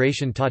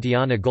Federation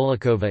Tatiana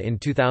Golikova in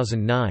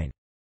 2009.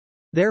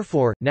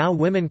 Therefore, now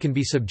women can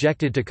be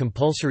subjected to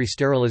compulsory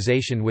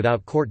sterilization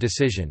without court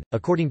decision,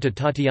 according to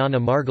Tatiana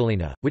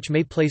Margolina, which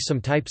may place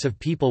some types of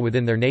people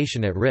within their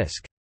nation at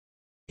risk.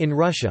 In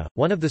Russia,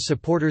 one of the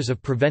supporters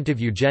of preventive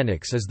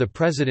eugenics is the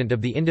president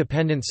of the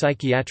Independent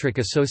Psychiatric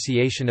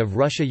Association of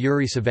Russia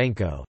Yuri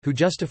Savenko, who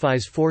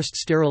justifies forced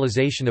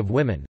sterilization of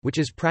women, which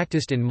is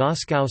practiced in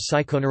Moscow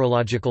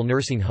psychoneurological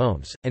nursing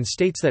homes, and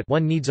states that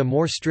one needs a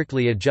more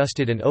strictly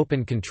adjusted and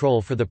open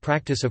control for the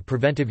practice of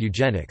preventive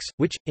eugenics,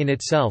 which, in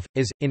itself,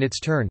 is, in its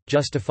turn,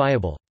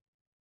 justifiable.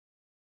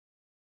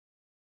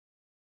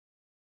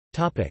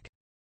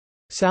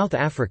 South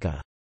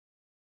Africa.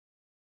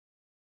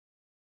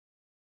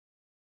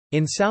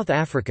 In South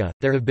Africa,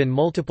 there have been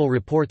multiple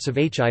reports of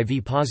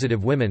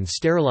HIV-positive women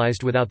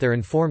sterilized without their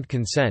informed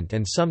consent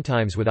and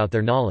sometimes without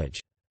their knowledge.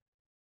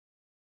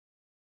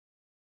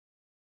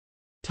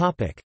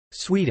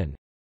 Sweden.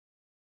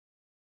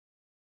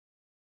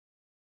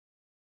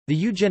 The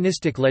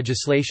eugenistic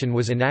legislation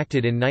was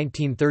enacted in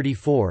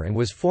 1934 and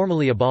was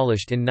formally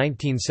abolished in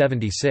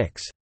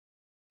 1976.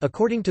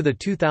 According to the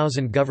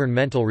 2000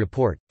 governmental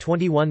report,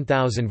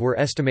 21,000 were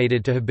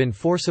estimated to have been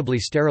forcibly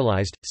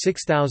sterilized,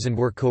 6,000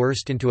 were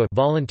coerced into a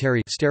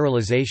voluntary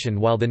sterilization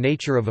while the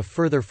nature of a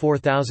further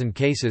 4,000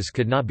 cases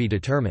could not be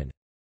determined.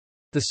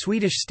 The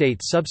Swedish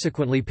state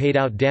subsequently paid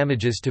out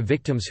damages to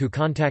victims who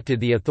contacted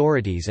the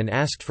authorities and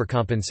asked for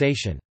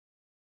compensation.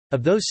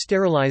 Of those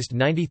sterilized,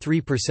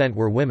 93%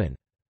 were women.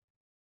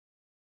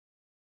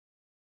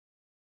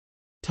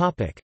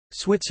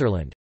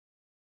 Switzerland.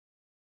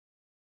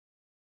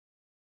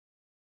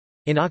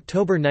 In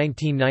October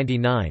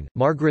 1999,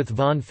 Margrethe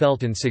von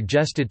Felten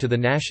suggested to the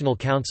National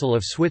Council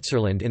of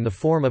Switzerland in the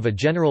form of a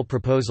general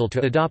proposal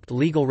to adopt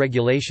legal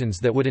regulations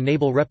that would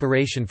enable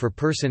reparation for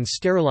persons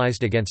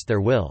sterilized against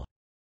their will.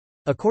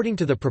 According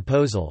to the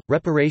proposal,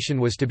 reparation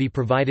was to be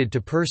provided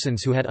to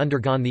persons who had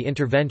undergone the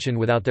intervention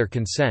without their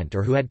consent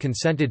or who had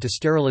consented to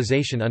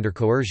sterilization under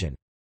coercion.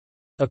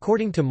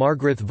 According to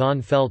Margrethe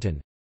von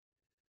Felten,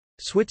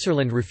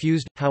 Switzerland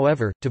refused,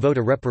 however, to vote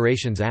a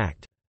Reparations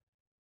Act.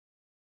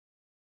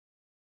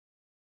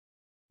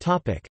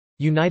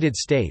 United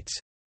States.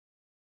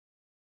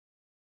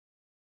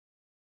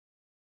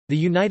 The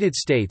United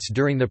States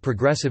during the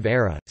Progressive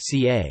Era,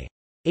 ca.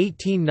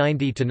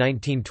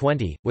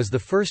 1890–1920, was the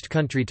first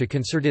country to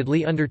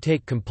concertedly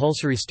undertake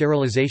compulsory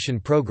sterilization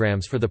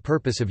programs for the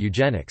purpose of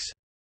eugenics.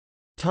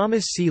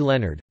 Thomas C.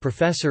 Leonard,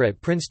 professor at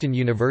Princeton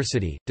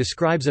University,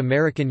 describes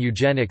American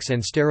eugenics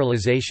and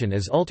sterilization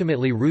as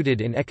ultimately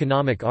rooted in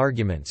economic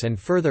arguments and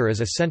further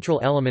as a central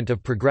element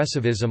of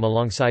progressivism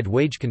alongside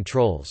wage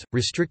controls,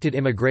 restricted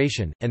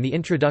immigration, and the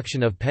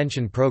introduction of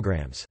pension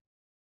programs.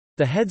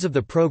 The heads of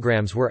the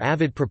programs were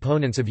avid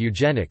proponents of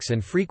eugenics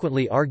and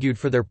frequently argued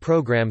for their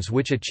programs,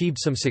 which achieved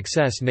some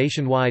success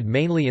nationwide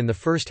mainly in the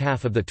first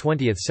half of the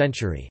 20th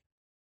century.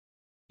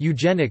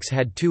 Eugenics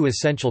had two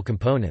essential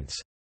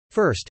components.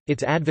 First,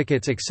 its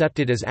advocates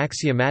accepted as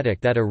axiomatic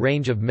that a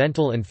range of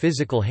mental and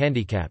physical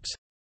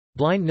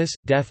handicaps—blindness,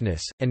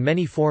 deafness, and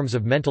many forms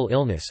of mental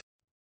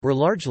illness—were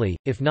largely,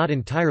 if not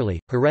entirely,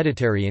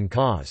 hereditary in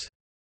cause.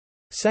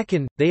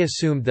 Second, they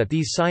assumed that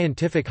these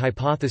scientific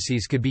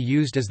hypotheses could be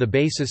used as the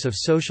basis of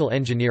social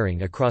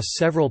engineering across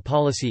several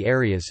policy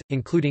areas,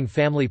 including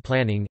family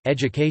planning,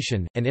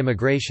 education, and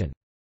immigration.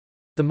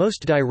 The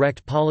most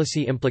direct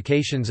policy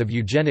implications of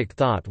eugenic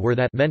thought were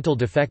that mental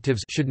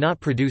defectives should not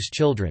produce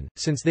children,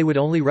 since they would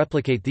only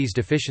replicate these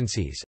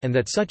deficiencies, and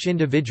that such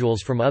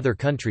individuals from other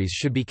countries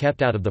should be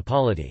kept out of the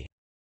polity.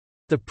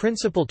 The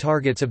principal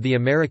targets of the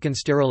American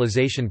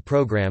sterilization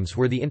programs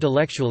were the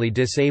intellectually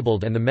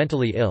disabled and the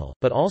mentally ill,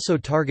 but also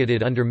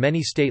targeted under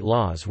many state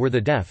laws were the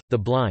deaf, the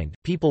blind,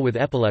 people with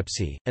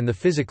epilepsy, and the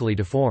physically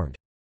deformed.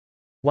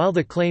 While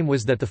the claim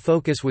was that the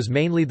focus was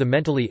mainly the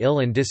mentally ill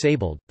and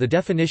disabled, the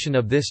definition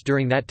of this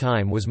during that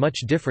time was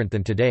much different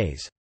than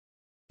today's.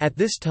 At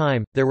this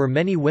time, there were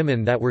many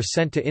women that were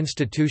sent to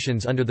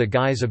institutions under the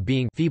guise of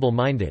being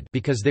feeble-minded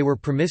because they were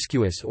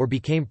promiscuous or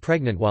became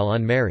pregnant while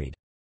unmarried.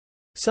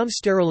 Some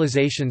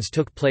sterilizations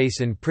took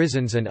place in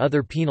prisons and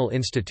other penal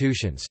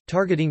institutions,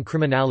 targeting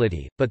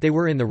criminality, but they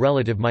were in the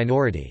relative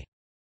minority.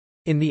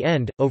 In the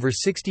end, over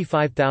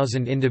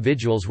 65,000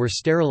 individuals were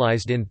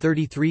sterilized in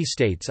 33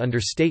 states under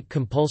state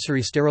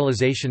compulsory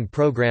sterilization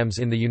programs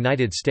in the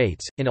United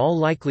States, in all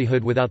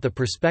likelihood without the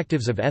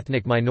perspectives of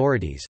ethnic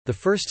minorities. The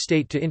first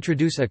state to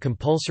introduce a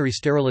compulsory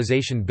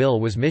sterilization bill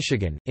was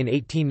Michigan, in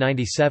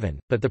 1897,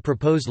 but the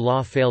proposed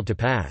law failed to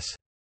pass.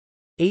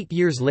 8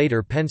 years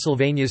later,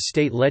 Pennsylvania's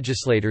state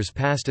legislators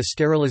passed a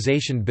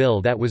sterilization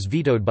bill that was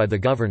vetoed by the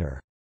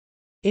governor.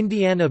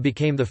 Indiana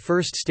became the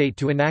first state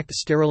to enact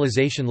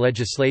sterilization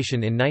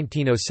legislation in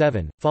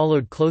 1907,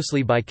 followed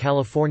closely by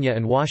California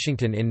and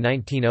Washington in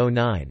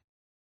 1909.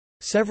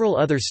 Several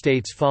other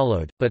states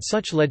followed, but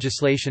such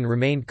legislation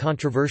remained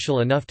controversial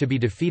enough to be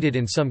defeated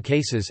in some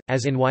cases,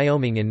 as in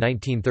Wyoming in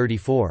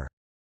 1934.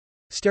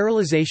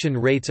 Sterilization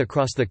rates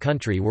across the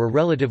country were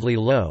relatively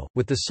low,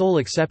 with the sole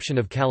exception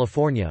of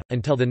California,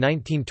 until the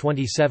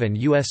 1927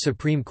 U.S.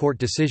 Supreme Court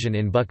decision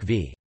in Buck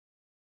v.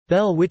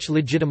 Bell, which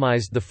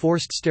legitimized the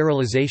forced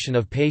sterilization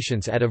of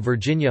patients at a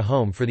Virginia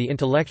home for the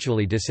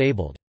intellectually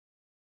disabled.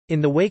 In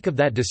the wake of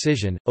that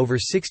decision, over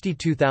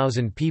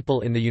 62,000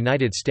 people in the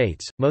United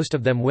States, most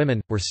of them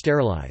women, were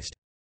sterilized.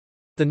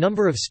 The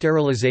number of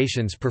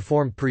sterilizations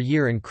performed per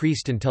year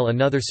increased until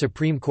another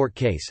Supreme Court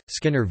case,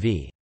 Skinner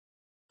v.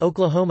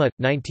 Oklahoma,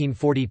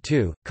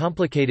 1942,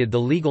 complicated the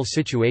legal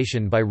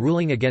situation by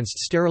ruling against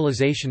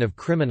sterilization of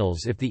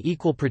criminals if the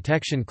Equal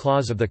Protection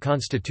Clause of the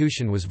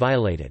Constitution was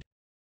violated.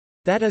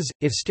 That is,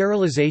 if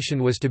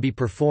sterilization was to be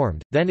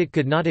performed, then it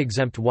could not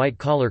exempt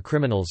white-collar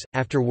criminals.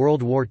 After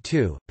World War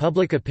II,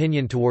 public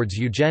opinion towards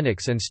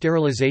eugenics and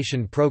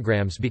sterilization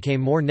programs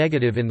became more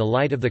negative in the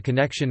light of the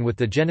connection with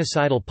the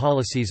genocidal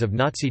policies of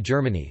Nazi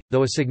Germany,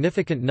 though a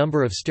significant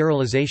number of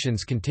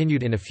sterilizations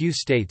continued in a few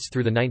states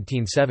through the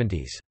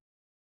 1970s.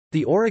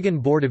 The Oregon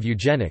Board of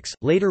Eugenics,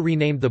 later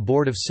renamed the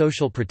Board of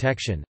Social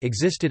Protection,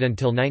 existed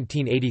until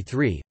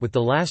 1983, with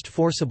the last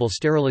forcible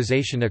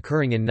sterilization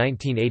occurring in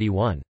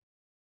 1981.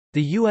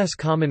 The U.S.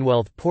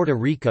 Commonwealth Puerto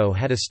Rico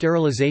had a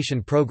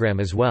sterilization program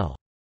as well.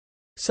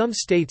 Some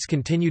states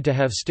continued to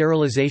have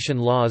sterilization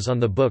laws on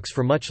the books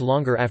for much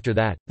longer after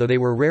that, though they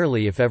were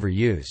rarely if ever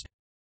used.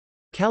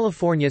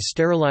 California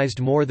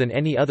sterilized more than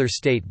any other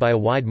state by a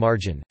wide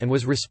margin, and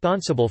was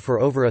responsible for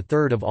over a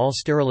third of all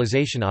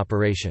sterilization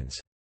operations.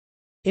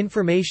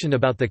 Information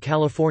about the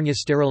California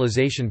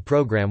sterilization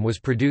program was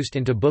produced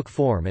into book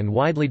form and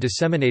widely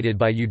disseminated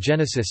by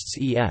eugenicists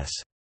e.s.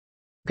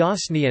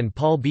 Gosney and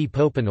Paul B.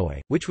 Popenoy,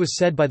 which was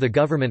said by the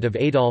government of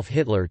Adolf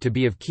Hitler to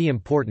be of key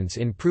importance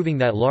in proving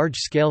that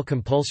large-scale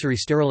compulsory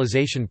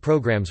sterilization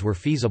programs were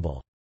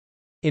feasible.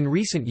 In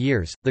recent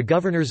years, the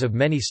governors of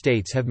many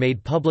states have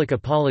made public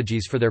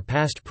apologies for their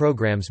past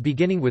programs,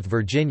 beginning with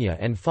Virginia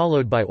and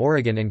followed by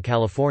Oregon and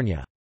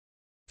California.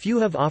 Few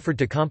have offered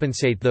to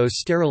compensate those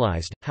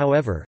sterilized,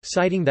 however,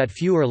 citing that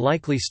few are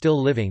likely still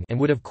living and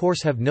would of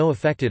course have no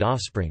affected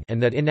offspring,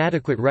 and that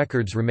inadequate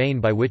records remain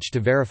by which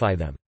to verify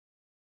them.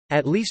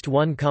 At least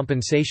one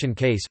compensation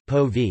case,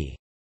 Poe v.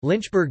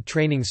 Lynchburg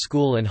Training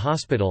School and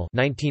Hospital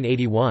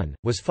 1981,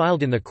 was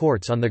filed in the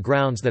courts on the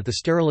grounds that the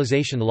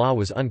sterilization law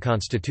was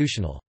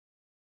unconstitutional.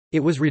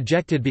 It was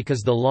rejected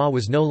because the law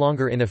was no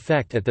longer in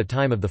effect at the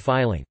time of the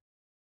filing.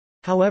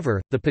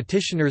 However, the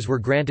petitioners were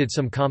granted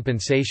some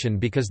compensation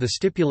because the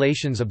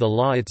stipulations of the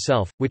law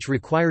itself, which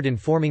required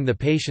informing the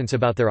patients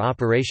about their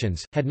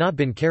operations, had not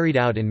been carried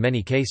out in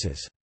many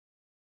cases.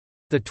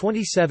 The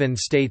 27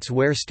 states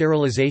where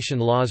sterilization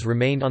laws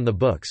remained on the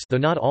books, though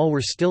not all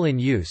were still in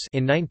use,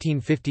 in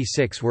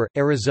 1956 were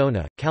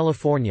Arizona,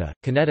 California,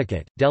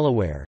 Connecticut,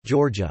 Delaware,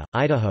 Georgia,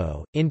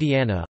 Idaho,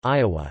 Indiana,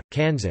 Iowa,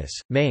 Kansas,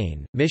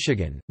 Maine,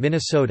 Michigan,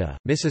 Minnesota,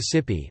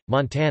 Mississippi,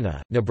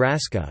 Montana,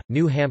 Nebraska,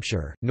 New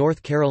Hampshire,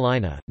 North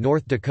Carolina,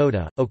 North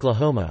Dakota,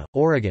 Oklahoma,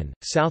 Oregon,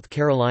 South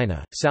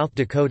Carolina, South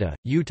Dakota,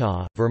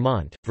 Utah,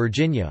 Vermont,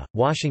 Virginia,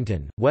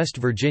 Washington, West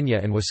Virginia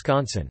and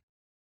Wisconsin.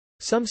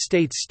 Some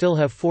states still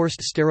have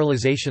forced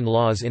sterilization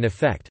laws in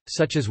effect,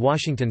 such as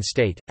Washington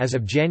state. As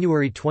of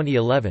January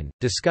 2011,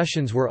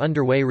 discussions were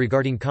underway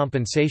regarding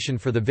compensation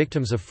for the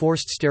victims of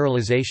forced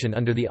sterilization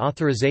under the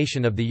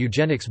authorization of the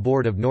Eugenics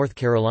Board of North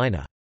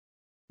Carolina.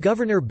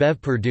 Governor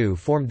Bev Perdue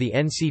formed the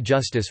NC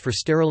Justice for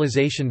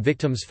Sterilization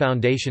Victims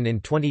Foundation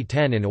in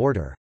 2010 in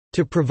order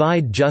to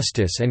provide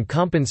justice and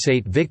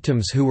compensate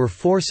victims who were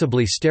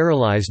forcibly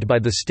sterilized by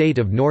the state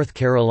of North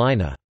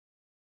Carolina.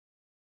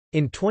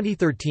 In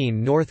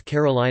 2013, North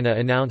Carolina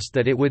announced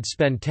that it would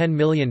spend $10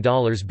 million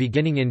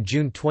beginning in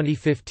June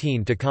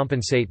 2015 to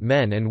compensate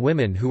men and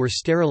women who were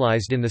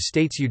sterilized in the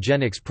state's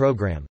eugenics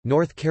program.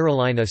 North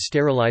Carolina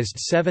sterilized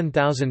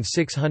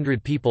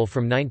 7,600 people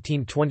from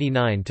 1929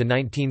 to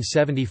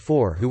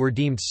 1974 who were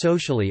deemed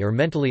socially or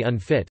mentally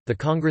unfit. The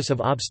Congress of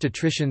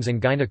Obstetricians and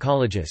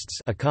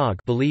Gynecologists (ACOG)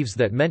 believes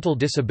that mental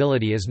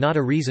disability is not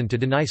a reason to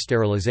deny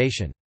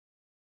sterilization.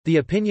 The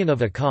opinion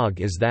of ACOG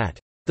is that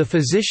the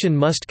physician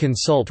must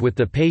consult with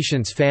the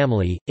patient's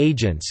family,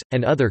 agents,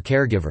 and other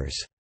caregivers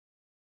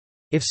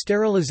if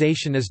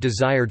sterilization is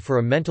desired for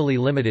a mentally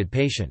limited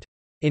patient.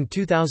 In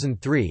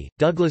 2003,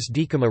 Douglas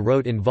Dekema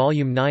wrote in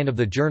Volume 9 of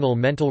the journal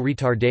Mental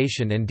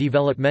Retardation and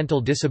Developmental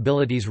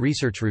Disabilities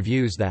Research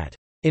Reviews that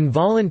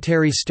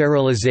involuntary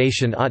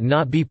sterilization ought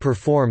not be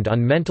performed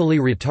on mentally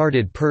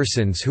retarded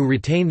persons who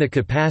retain the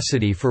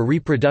capacity for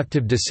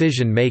reproductive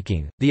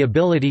decision-making, the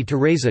ability to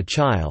raise a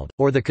child,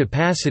 or the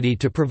capacity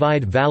to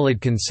provide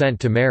valid consent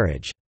to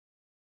marriage.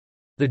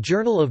 The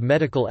Journal of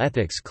Medical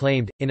Ethics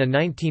claimed, in a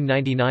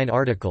 1999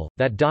 article,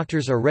 that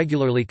doctors are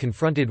regularly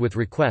confronted with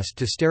requests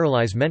to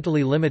sterilize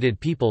mentally limited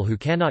people who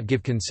cannot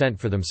give consent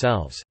for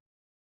themselves.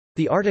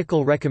 The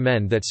article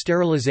recommend that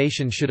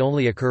sterilization should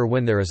only occur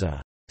when there is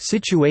a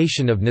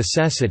situation of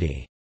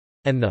necessity,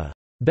 and the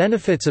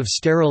benefits of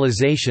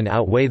sterilization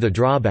outweigh the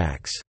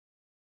drawbacks.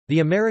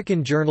 The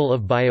American Journal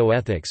of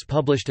Bioethics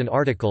published an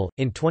article,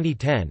 in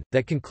 2010,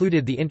 that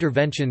concluded the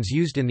interventions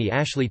used in the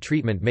Ashley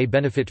treatment may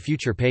benefit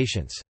future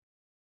patients.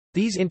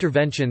 These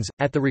interventions,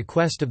 at the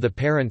request of the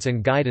parents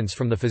and guidance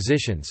from the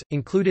physicians,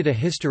 included a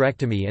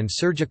hysterectomy and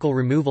surgical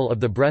removal of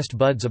the breast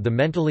buds of the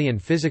mentally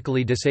and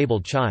physically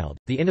disabled child.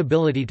 The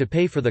inability to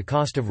pay for the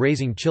cost of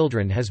raising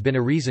children has been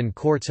a reason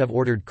courts have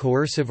ordered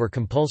coercive or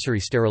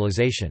compulsory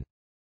sterilization.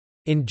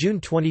 In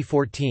June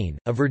 2014,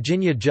 a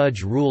Virginia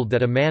judge ruled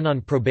that a man on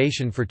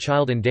probation for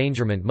child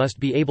endangerment must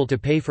be able to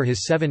pay for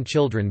his 7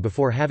 children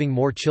before having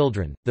more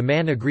children. The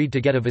man agreed to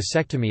get a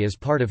vasectomy as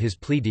part of his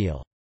plea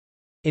deal.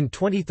 In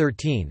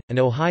 2013, an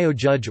Ohio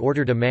judge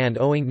ordered a man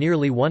owing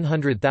nearly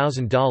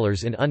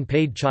 $100,000 in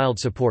unpaid child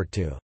support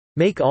to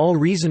make all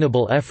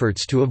reasonable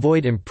efforts to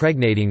avoid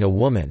impregnating a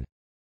woman,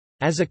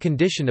 as a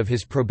condition of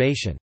his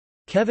probation.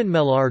 Kevin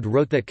Mellard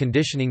wrote that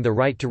conditioning the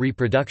right to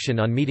reproduction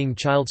on meeting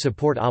child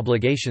support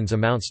obligations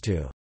amounts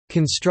to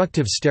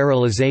constructive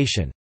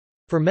sterilization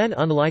for men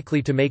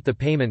unlikely to make the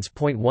payments.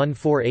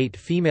 148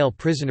 female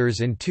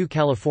prisoners in 2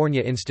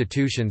 California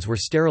institutions were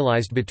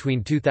sterilized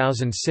between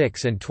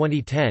 2006 and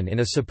 2010 in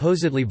a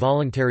supposedly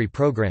voluntary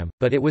program,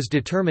 but it was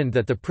determined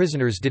that the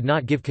prisoners did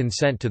not give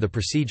consent to the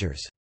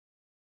procedures.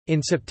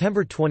 In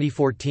September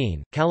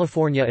 2014,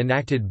 California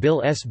enacted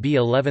Bill SB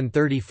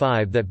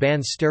 1135 that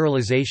bans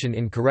sterilization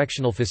in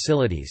correctional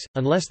facilities,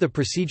 unless the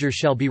procedure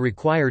shall be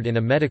required in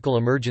a medical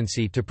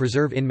emergency to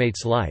preserve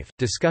inmates' life.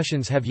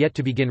 Discussions have yet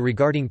to begin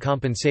regarding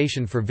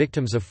compensation for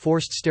victims of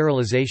forced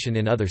sterilization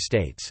in other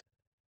states.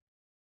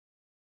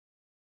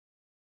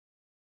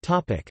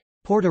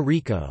 Puerto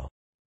Rico.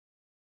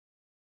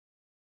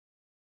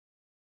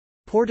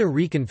 Puerto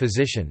Rican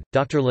physician,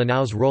 Dr.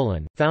 Linares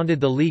Roland, founded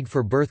the League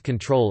for Birth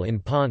Control in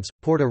Ponce,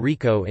 Puerto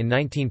Rico in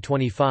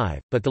 1925,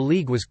 but the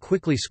league was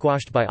quickly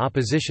squashed by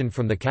opposition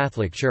from the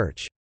Catholic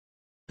Church.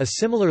 A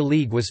similar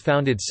league was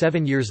founded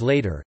 7 years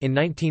later, in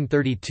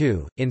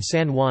 1932, in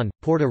San Juan,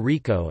 Puerto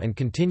Rico and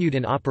continued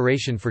in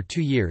operation for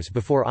 2 years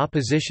before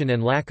opposition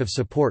and lack of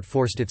support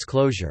forced its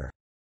closure.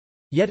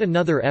 Yet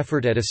another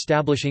effort at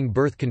establishing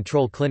birth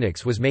control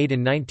clinics was made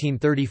in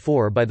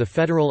 1934 by the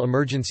Federal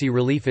Emergency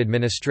Relief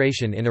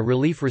Administration in a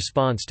relief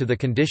response to the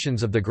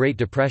conditions of the Great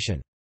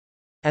Depression.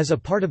 As a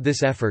part of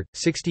this effort,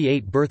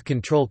 68 birth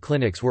control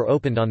clinics were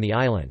opened on the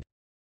island.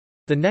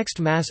 The next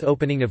mass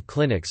opening of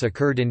clinics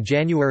occurred in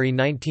January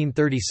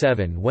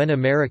 1937 when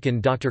American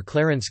Dr.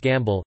 Clarence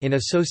Gamble, in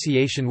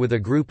association with a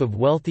group of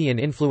wealthy and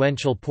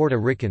influential Puerto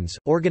Ricans,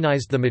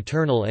 organized the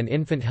Maternal and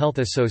Infant Health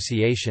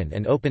Association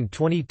and opened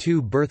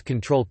 22 birth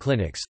control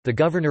clinics. The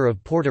governor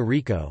of Puerto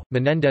Rico,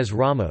 Menéndez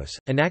Ramos,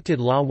 enacted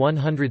Law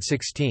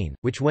 116,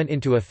 which went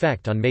into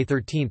effect on May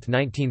 13,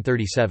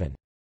 1937.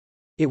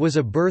 It was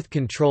a birth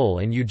control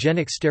and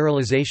eugenic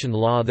sterilization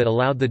law that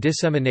allowed the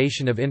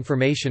dissemination of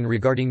information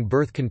regarding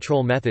birth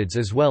control methods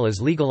as well as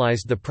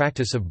legalized the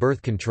practice of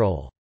birth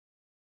control.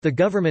 The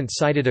government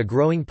cited a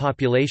growing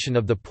population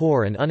of the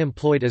poor and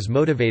unemployed as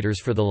motivators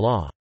for the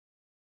law.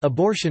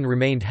 Abortion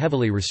remained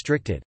heavily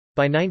restricted.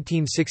 By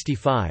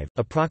 1965,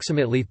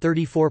 approximately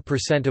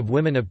 34% of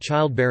women of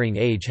childbearing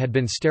age had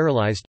been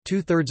sterilized,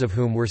 two-thirds of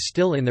whom were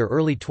still in their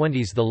early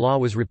 20s. The law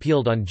was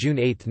repealed on June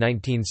 8,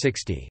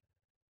 1960.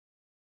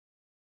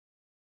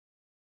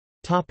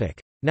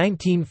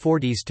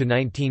 1940s to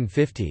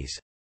 1950s.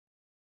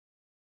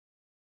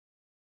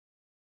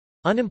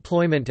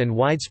 Unemployment and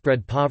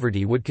widespread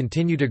poverty would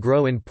continue to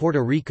grow in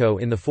Puerto Rico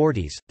in the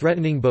 40s,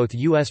 threatening both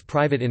U.S.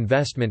 private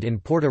investment in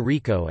Puerto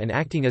Rico and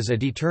acting as a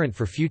deterrent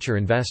for future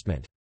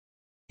investment.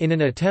 In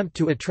an attempt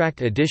to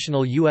attract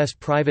additional U.S.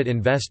 private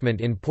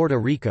investment in Puerto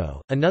Rico,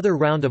 another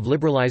round of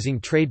liberalizing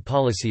trade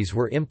policies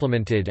were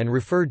implemented and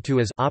referred to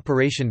as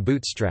Operation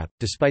Bootstrap.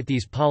 Despite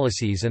these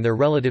policies and their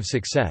relative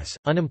success,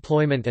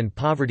 unemployment and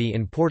poverty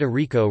in Puerto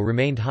Rico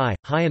remained high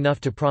enough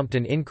to prompt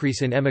an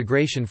increase in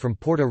emigration from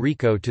Puerto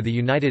Rico to the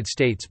United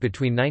States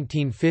between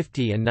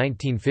 1950 and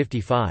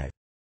 1955.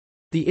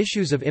 The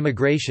issues of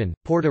immigration,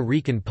 Puerto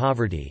Rican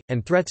poverty,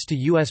 and threats to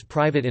U.S.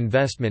 private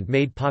investment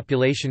made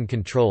population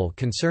control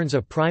concerns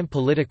a prime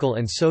political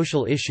and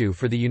social issue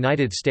for the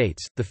United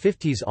States. The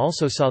 50s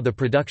also saw the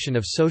production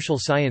of social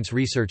science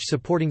research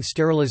supporting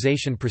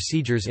sterilization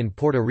procedures in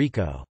Puerto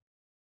Rico.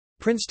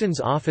 Princeton's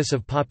Office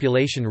of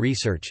Population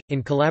Research,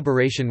 in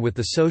collaboration with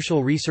the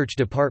Social Research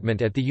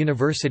Department at the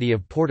University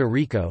of Puerto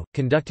Rico,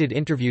 conducted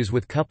interviews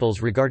with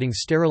couples regarding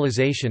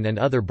sterilization and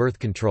other birth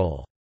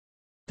control.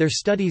 Their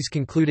studies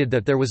concluded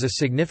that there was a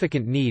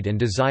significant need and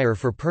desire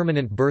for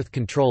permanent birth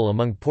control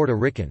among Puerto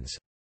Ricans.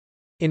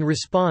 In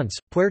response,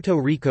 Puerto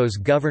Rico's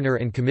Governor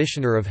and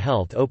Commissioner of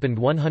Health opened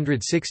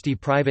 160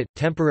 private,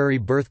 temporary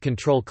birth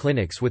control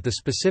clinics with the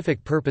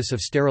specific purpose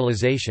of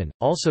sterilization.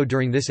 Also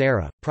during this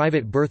era,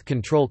 private birth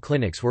control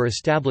clinics were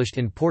established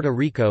in Puerto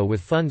Rico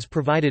with funds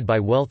provided by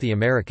wealthy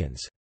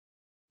Americans.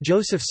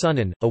 Joseph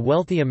Sonnen, a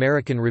wealthy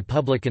American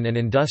Republican and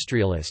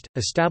industrialist,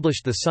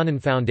 established the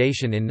Sonnen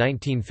Foundation in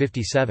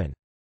 1957.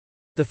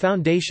 The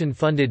foundation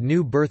funded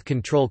new birth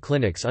control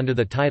clinics under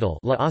the title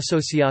La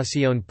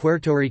Asociación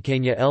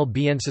Puertorriqueña El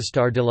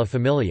Bienestar de la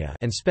Familia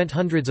and spent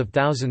hundreds of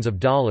thousands of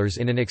dollars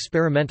in an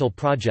experimental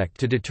project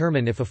to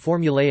determine if a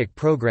formulaic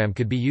program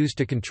could be used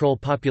to control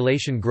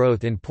population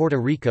growth in Puerto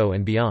Rico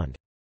and beyond.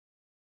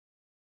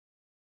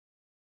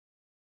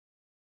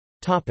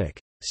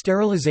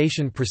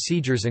 Sterilization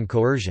procedures and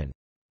coercion.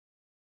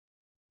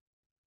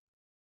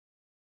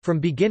 From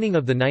beginning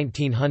of the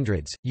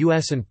 1900s,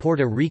 U.S. and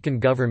Puerto Rican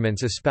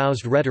governments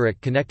espoused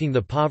rhetoric connecting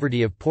the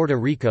poverty of Puerto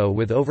Rico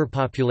with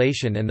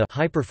overpopulation and the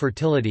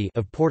hyperfertility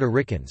of Puerto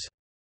Ricans.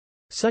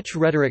 Such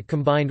rhetoric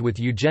combined with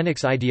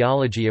eugenics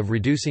ideology of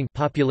reducing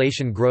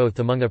population growth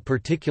among a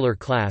particular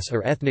class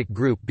or ethnic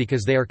group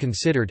because they are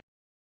considered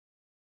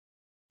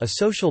a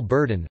social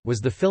burden, was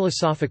the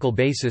philosophical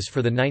basis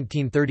for the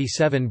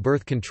 1937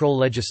 birth control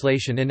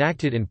legislation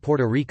enacted in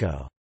Puerto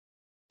Rico.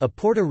 A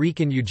Puerto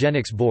Rican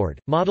eugenics board,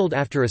 modeled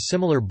after a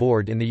similar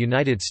board in the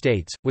United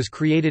States, was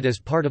created as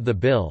part of the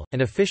bill,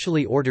 and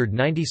officially ordered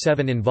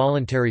 97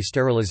 involuntary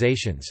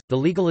sterilizations. The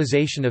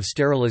legalization of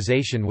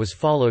sterilization was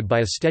followed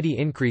by a steady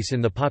increase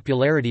in the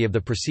popularity of the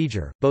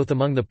procedure, both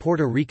among the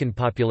Puerto Rican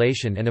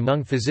population and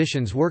among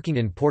physicians working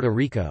in Puerto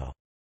Rico.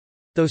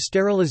 Though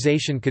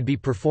sterilization could be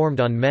performed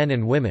on men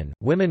and women,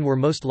 women were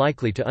most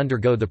likely to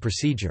undergo the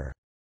procedure.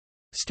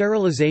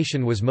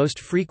 Sterilization was most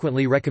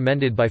frequently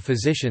recommended by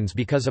physicians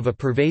because of a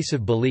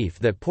pervasive belief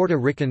that Puerto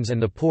Ricans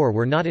and the poor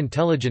were not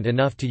intelligent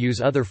enough to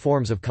use other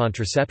forms of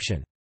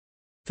contraception.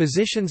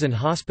 Physicians and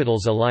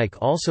hospitals alike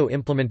also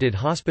implemented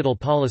hospital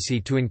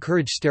policy to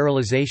encourage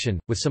sterilization,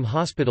 with some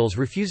hospitals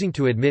refusing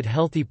to admit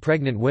healthy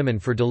pregnant women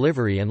for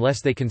delivery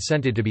unless they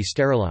consented to be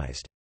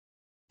sterilized.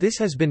 This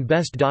has been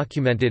best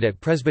documented at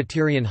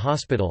Presbyterian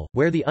Hospital,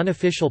 where the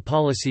unofficial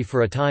policy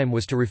for a time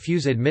was to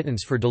refuse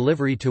admittance for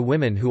delivery to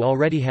women who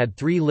already had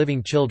 3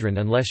 living children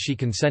unless she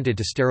consented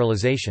to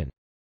sterilization.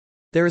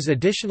 There is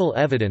additional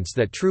evidence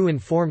that true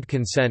informed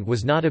consent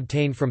was not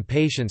obtained from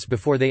patients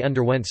before they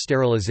underwent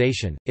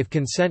sterilization, if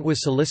consent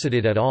was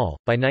solicited at all.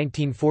 By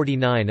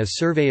 1949, a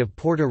survey of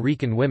Puerto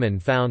Rican women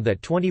found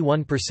that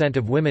 21%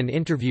 of women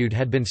interviewed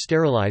had been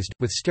sterilized,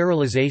 with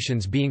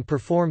sterilizations being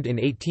performed in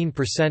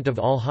 18% of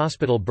all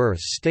hospital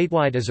births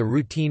statewide as a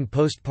routine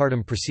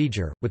postpartum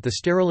procedure, with the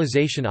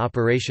sterilization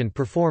operation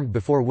performed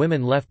before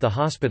women left the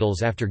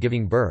hospitals after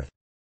giving birth.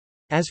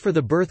 As for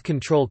the birth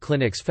control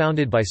clinics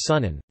founded by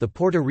Sunan, the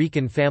Puerto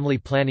Rican Family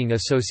Planning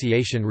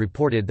Association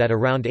reported that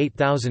around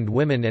 8,000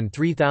 women and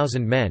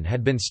 3,000 men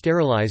had been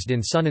sterilized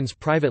in Sunan's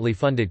privately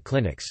funded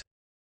clinics.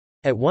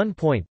 At one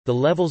point, the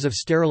levels of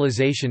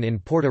sterilization in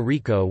Puerto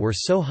Rico were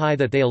so high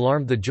that they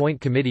alarmed the Joint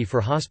Committee for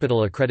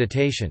Hospital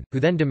Accreditation, who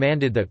then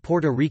demanded that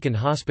Puerto Rican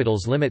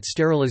hospitals limit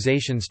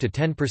sterilizations to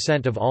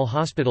 10% of all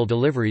hospital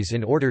deliveries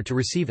in order to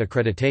receive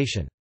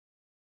accreditation.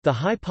 The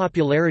high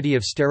popularity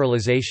of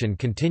sterilization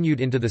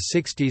continued into the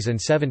 60s and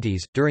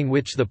 70s, during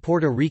which the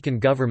Puerto Rican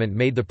government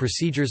made the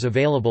procedures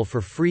available for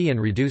free and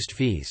reduced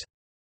fees.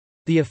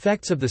 The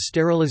effects of the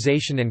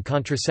sterilization and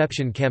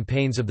contraception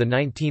campaigns of the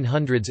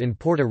 1900s in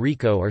Puerto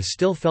Rico are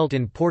still felt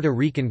in Puerto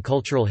Rican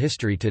cultural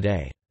history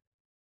today.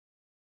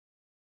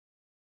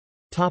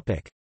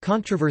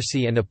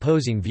 Controversy and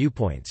opposing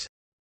viewpoints.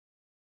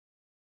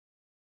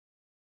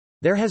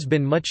 There has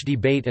been much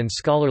debate and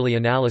scholarly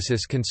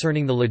analysis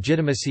concerning the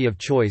legitimacy of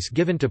choice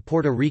given to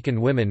Puerto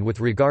Rican women with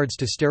regards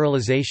to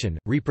sterilization,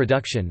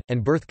 reproduction,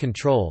 and birth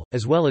control,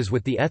 as well as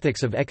with the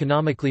ethics of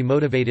economically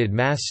motivated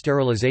mass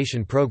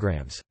sterilization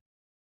programs.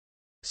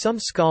 Some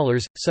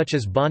scholars, such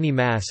as Bonnie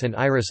Mass and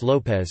Iris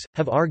Lopez,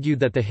 have argued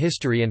that the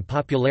history and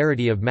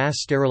popularity of mass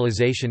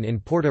sterilization in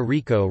Puerto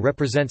Rico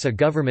represents a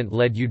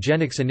government-led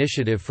eugenics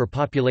initiative for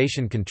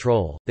population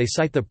control. They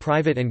cite the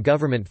private and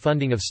government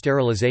funding of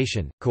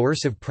sterilization,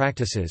 coercive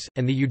practices,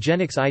 and the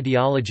eugenics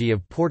ideology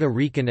of Puerto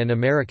Rican and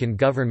American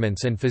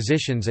governments and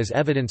physicians as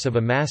evidence of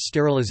a mass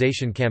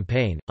sterilization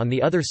campaign. On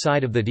the other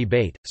side of the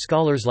debate,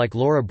 scholars like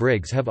Laura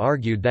Briggs have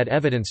argued that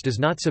evidence does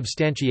not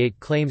substantiate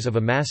claims of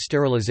a mass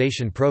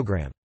sterilization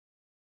program.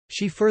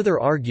 She further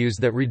argues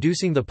that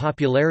reducing the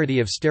popularity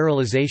of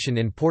sterilization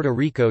in Puerto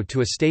Rico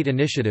to a state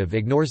initiative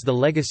ignores the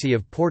legacy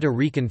of Puerto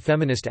Rican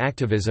feminist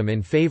activism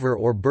in favor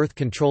or birth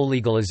control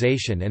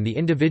legalization and the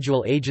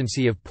individual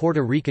agency of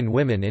Puerto Rican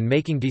women in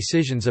making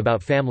decisions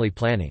about family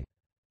planning.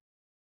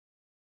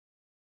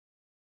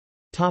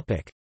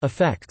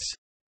 Effects.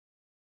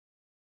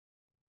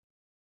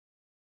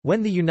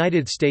 When the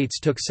United States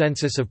took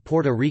census of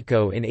Puerto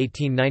Rico in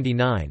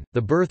 1899,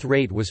 the birth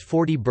rate was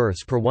 40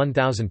 births per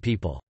 1,000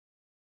 people.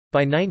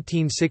 By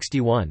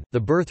 1961, the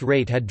birth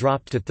rate had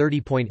dropped to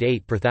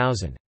 30.8 per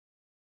thousand.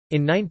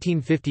 In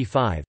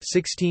 1955,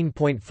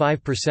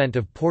 16.5%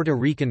 of Puerto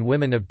Rican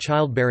women of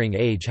childbearing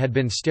age had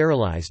been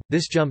sterilized,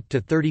 this jumped to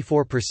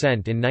 34%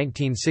 in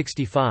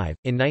 1965.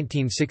 In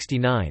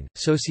 1969,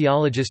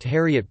 sociologist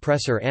Harriet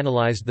Presser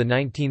analyzed the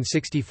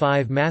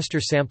 1965 Master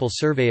Sample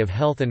Survey of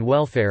Health and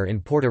Welfare in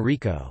Puerto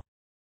Rico.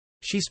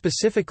 She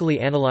specifically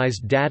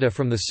analyzed data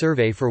from the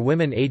survey for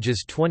women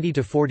ages 20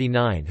 to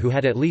 49 who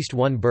had at least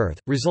one birth,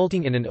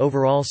 resulting in an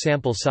overall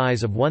sample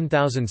size of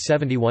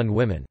 1,071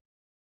 women.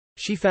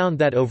 She found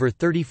that over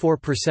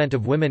 34%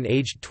 of women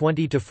aged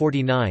 20 to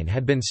 49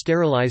 had been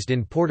sterilized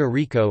in Puerto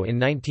Rico in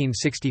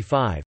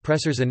 1965.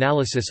 Presser's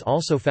analysis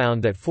also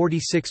found that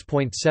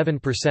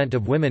 46.7%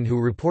 of women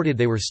who reported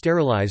they were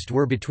sterilized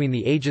were between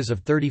the ages of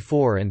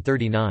 34 and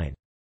 39.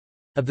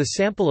 Of the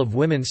sample of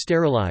women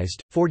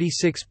sterilized,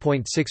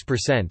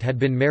 46.6% had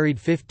been married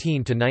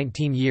 15 to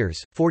 19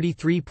 years,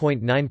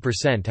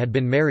 43.9% had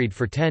been married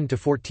for 10 to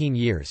 14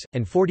 years,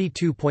 and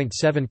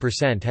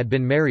 42.7% had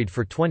been married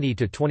for 20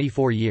 to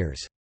 24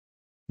 years.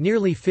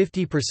 Nearly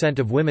 50%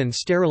 of women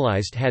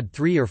sterilized had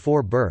 3 or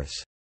 4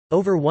 births.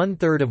 Over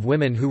one-third of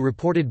women who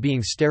reported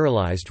being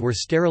sterilized were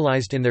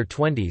sterilized in their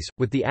 20s,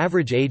 with the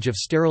average age of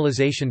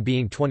sterilization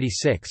being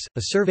 26.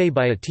 A survey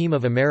by a team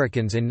of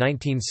Americans in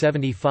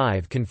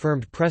 1975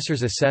 confirmed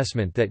Presser's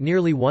assessment that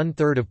nearly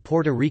one-third of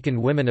Puerto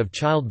Rican women of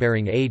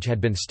childbearing age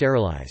had been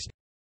sterilized.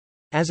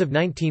 As of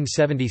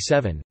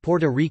 1977,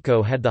 Puerto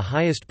Rico had the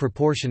highest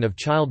proportion of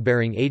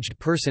childbearing-aged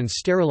persons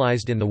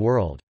sterilized in the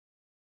world.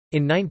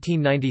 In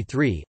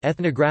 1993,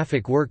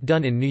 ethnographic work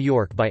done in New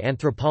York by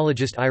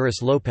anthropologist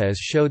Iris Lopez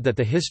showed that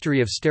the history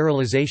of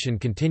sterilization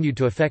continued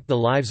to affect the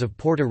lives of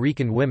Puerto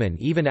Rican women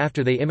even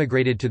after they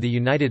immigrated to the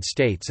United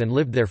States and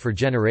lived there for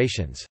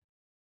generations.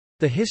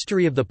 The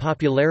history of the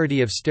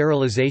popularity of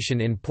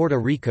sterilization in Puerto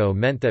Rico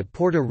meant that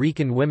Puerto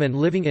Rican women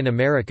living in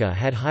America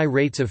had high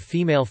rates of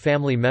female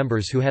family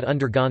members who had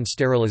undergone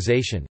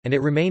sterilization, and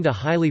it remained a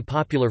highly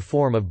popular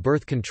form of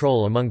birth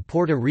control among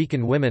Puerto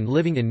Rican women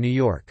living in New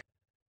York.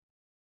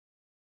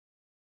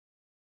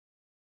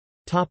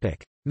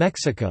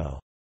 Mexico.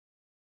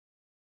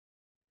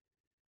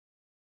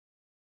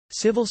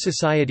 Civil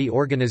society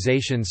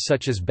organizations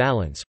such as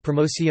Balance,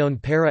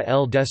 Promoción para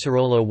el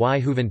Desarrollo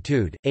y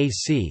Juventud,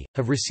 AC,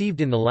 have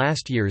received in the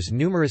last years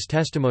numerous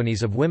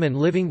testimonies of women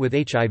living with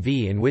HIV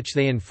in which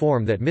they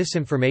inform that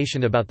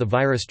misinformation about the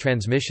virus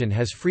transmission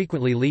has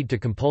frequently led to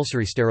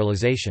compulsory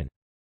sterilization.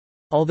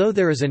 Although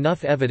there is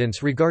enough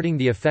evidence regarding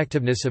the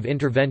effectiveness of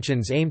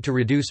interventions aimed to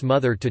reduce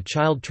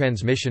mother-to-child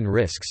transmission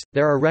risks,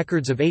 there are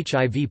records of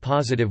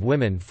HIV-positive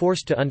women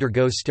forced to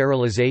undergo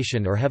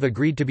sterilization or have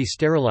agreed to be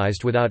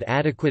sterilized without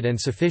adequate and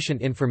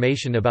sufficient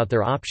information about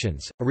their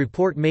options. A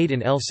report made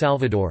in El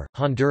Salvador,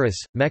 Honduras,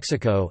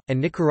 Mexico,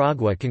 and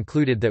Nicaragua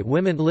concluded that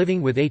women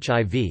living with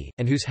HIV,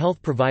 and whose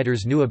health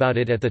providers knew about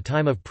it at the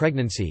time of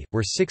pregnancy,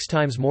 were 6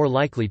 times more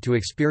likely to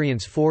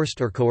experience forced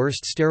or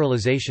coerced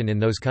sterilization in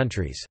those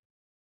countries.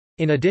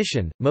 In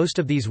addition, most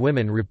of these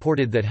women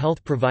reported that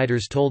health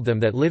providers told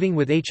them that living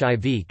with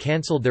HIV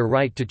cancelled their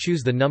right to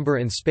choose the number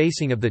and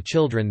spacing of the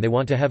children they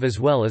want to have as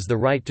well as the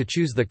right to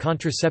choose the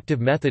contraceptive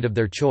method of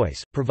their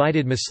choice,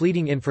 provided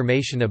misleading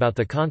information about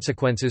the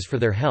consequences for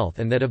their health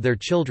and that of their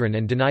children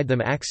and denied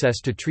them access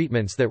to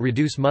treatments that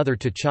reduce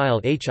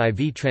mother-to-child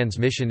HIV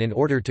transmission in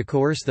order to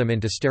coerce them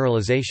into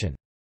sterilization.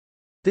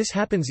 This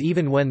happens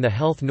even when the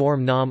health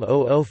norm NOM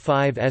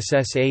 005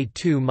 SSA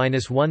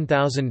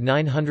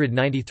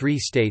 2-1993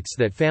 states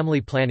that family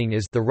planning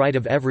is the right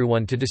of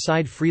everyone to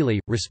decide freely,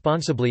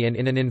 responsibly and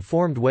in an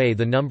informed way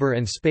the number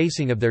and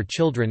spacing of their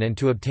children and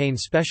to obtain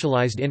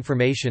specialized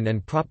information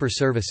and proper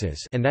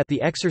services, and that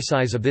the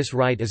exercise of this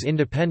right is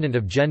independent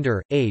of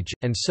gender, age,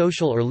 and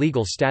social or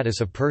legal status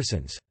of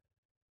persons.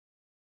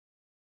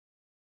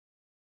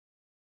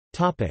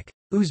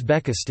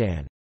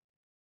 Uzbekistan.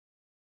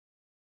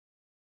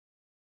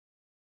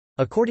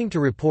 According to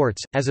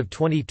reports, as of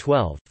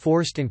 2012,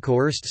 forced and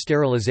coerced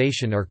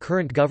sterilization are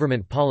current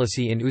government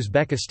policy in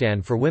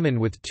Uzbekistan for women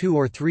with 2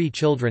 or 3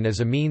 children as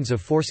a means of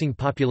forcing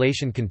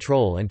population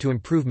control and to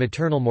improve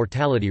maternal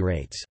mortality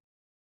rates.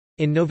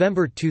 In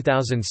November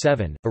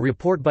 2007, a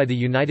report by the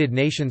United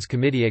Nations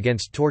Committee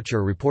Against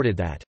Torture reported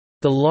that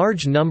the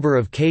large number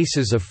of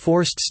cases of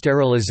forced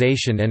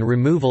sterilization and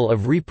removal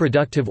of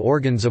reproductive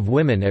organs of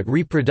women at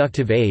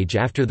reproductive age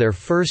after their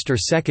first or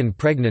second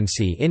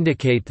pregnancy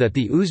indicate that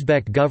the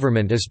Uzbek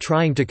government is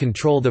trying to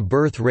control the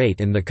birth rate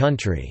in the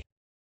country,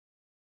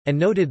 and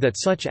noted that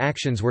such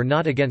actions were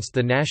not against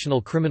the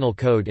National Criminal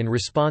Code, in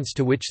response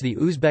to which the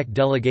Uzbek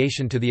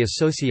delegation to the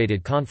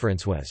Associated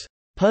Conference was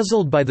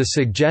puzzled by the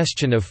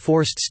suggestion of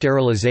forced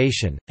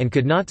sterilization, and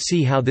could not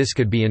see how this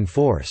could be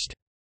enforced.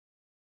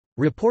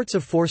 Reports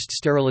of forced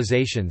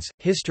sterilizations,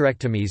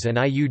 hysterectomies and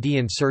IUD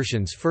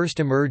insertions first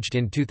emerged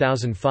in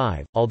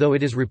 2005, although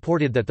it is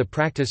reported that the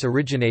practice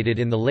originated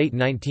in the late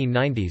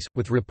 1990s,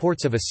 with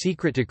reports of a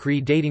secret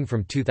decree dating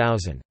from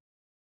 2000.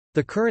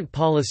 The current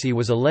policy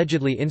was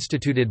allegedly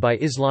instituted by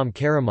Islam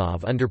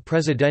Karimov under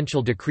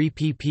Presidential Decree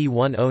pp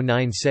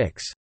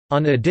 1096,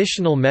 "...on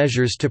additional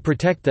measures to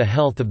protect the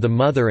health of the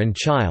mother and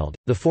child,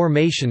 the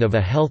formation of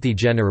a healthy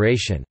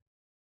generation",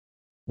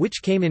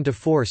 which came into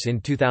force in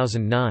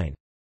 2009.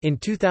 In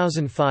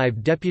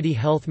 2005, Deputy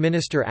Health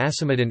Minister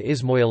Asamuddin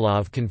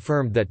Ismoilov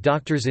confirmed that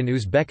doctors in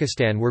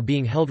Uzbekistan were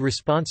being held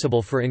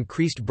responsible for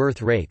increased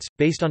birth rates.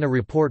 Based on a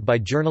report by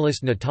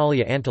journalist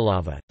Natalia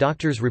Antilova,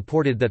 doctors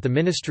reported that the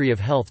Ministry of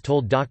Health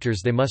told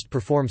doctors they must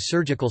perform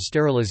surgical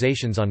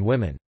sterilizations on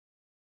women.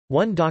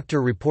 One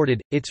doctor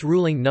reported, its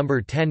ruling number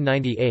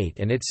 1098,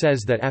 and it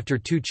says that after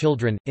 2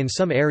 children, in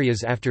some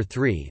areas after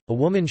 3, a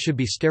woman should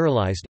be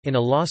sterilized, in a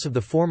loss of the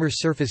former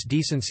surface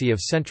decency of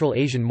Central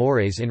Asian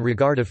mores in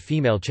regard of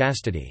female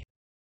chastity.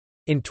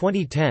 In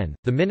 2010,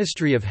 the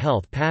Ministry of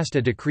Health passed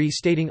a decree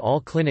stating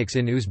all clinics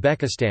in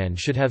Uzbekistan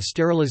should have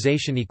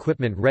sterilization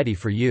equipment ready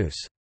for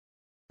use.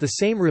 The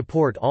same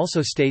report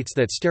also states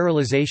that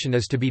sterilization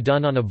is to be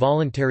done on a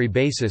voluntary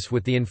basis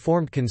with the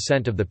informed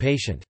consent of the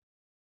patient.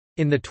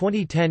 In the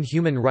 2010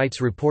 Human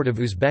Rights Report of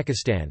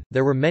Uzbekistan,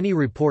 there were many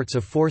reports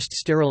of forced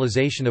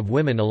sterilization of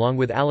women along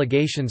with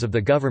allegations of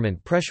the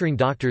government pressuring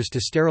doctors to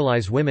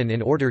sterilize women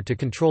in order to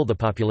control the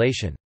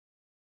population.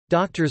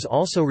 Doctors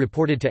also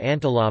reported to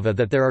Antilova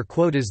that there are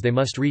quotas they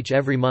must reach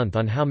every month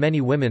on how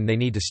many women they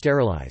need to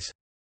sterilize.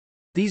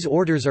 These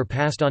orders are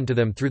passed on to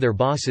them through their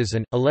bosses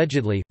and,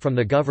 allegedly, from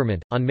the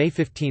government. On May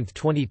 15,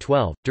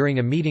 2012, during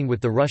a meeting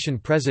with the Russian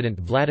President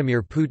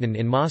Vladimir Putin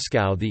in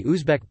Moscow, the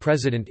Uzbek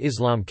President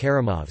Islam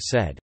Karimov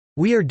said,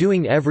 "We are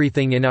doing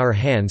everything in our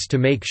hands to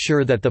make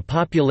sure that the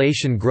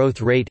population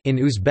growth rate in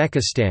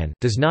Uzbekistan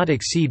does not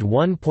exceed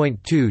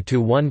 1.2 to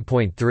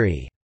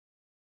 1.3."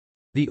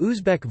 The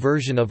Uzbek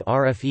version of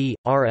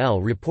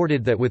RFE/RL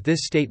reported that with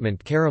this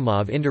statement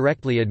Karimov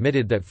indirectly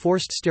admitted that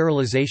forced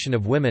sterilization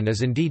of women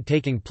is indeed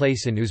taking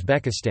place in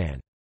Uzbekistan.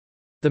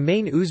 The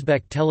main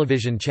Uzbek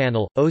television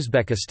channel,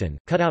 Uzbekistan,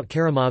 cut out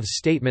Karimov's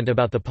statement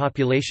about the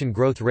population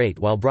growth rate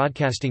while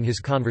broadcasting his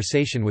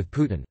conversation with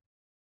Putin.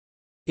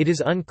 It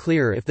is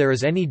unclear if there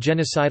is any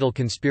genocidal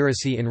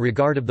conspiracy in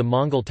regard of the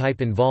Mongol type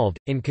involved,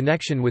 in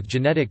connection with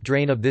genetic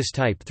drain of this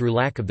type through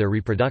lack of their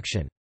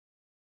reproduction.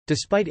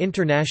 Despite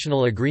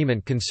international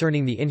agreement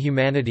concerning the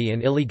inhumanity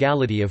and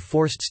illegality of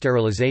forced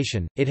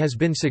sterilization, it has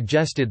been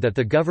suggested that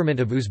the government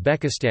of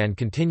Uzbekistan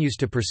continues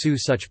to pursue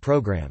such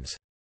programs.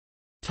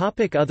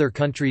 Other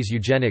countries.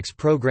 Eugenics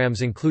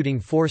programs including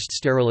forced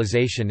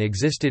sterilization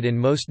existed in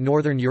most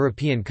northern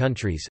European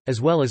countries,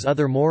 as well as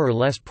other more or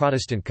less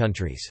Protestant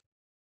countries.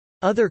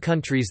 Other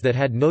countries that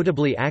had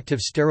notably active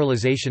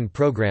sterilization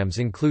programs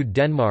include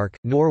Denmark,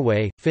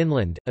 Norway,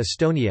 Finland,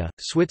 Estonia,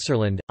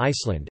 Switzerland,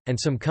 Iceland, and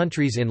some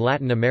countries in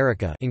Latin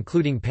America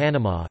including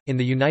Panama. In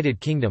the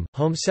United Kingdom,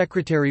 Home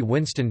Secretary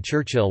Winston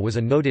Churchill was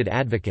a noted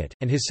advocate,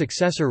 and his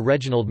successor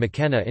Reginald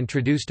McKenna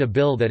introduced a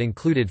bill that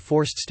included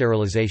forced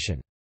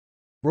sterilization.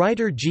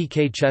 Writer G.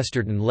 K.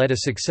 Chesterton led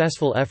a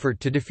successful effort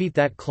to defeat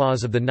that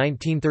clause of the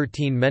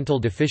 1913 Mental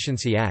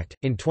Deficiency Act.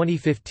 In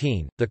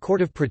 2015, the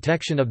Court of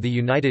Protection of the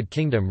United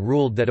Kingdom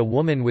ruled that a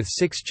woman with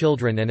 6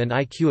 children and an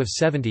IQ of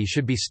 70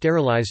 should be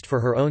sterilized for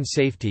her own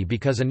safety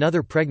because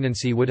another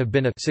pregnancy would have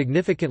been a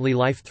significantly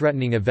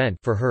life-threatening event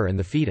for her and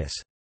the fetus.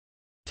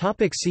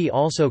 See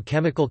also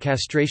chemical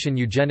castration,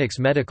 eugenics,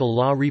 medical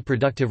law,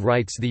 reproductive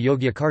rights, the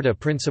Yogyakarta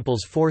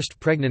Principles, forced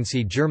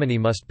pregnancy, Germany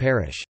must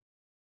perish.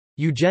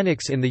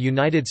 Eugenics in the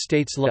United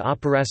States, La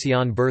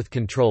Operación Birth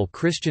Control,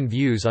 Christian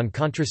views on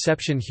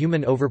contraception,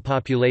 human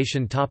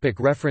overpopulation.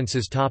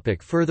 References.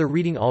 Further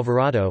reading.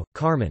 Alvarado,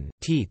 Carmen,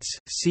 Tietz,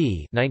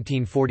 C.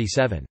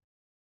 1947.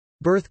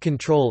 Birth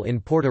Control in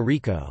Puerto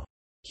Rico.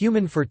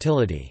 Human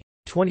Fertility.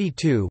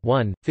 22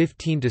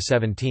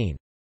 15–17.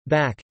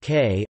 Back,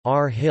 K.,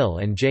 R. Hill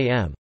and J.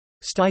 M.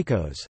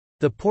 Stikos.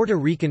 The Puerto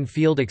Rican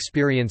Field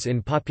Experience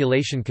in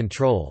Population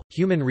Control,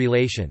 Human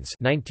Relations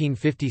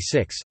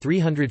 1956,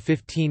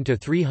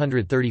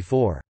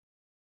 315–334.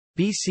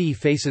 BC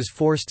faces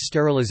forced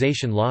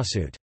sterilization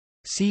lawsuit.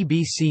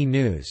 CBC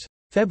News.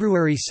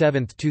 February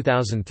 7,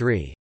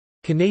 2003.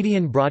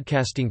 Canadian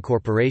Broadcasting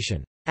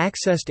Corporation.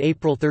 Accessed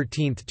April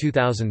 13,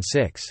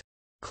 2006.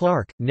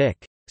 Clark,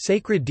 Nick.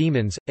 Sacred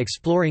Demons,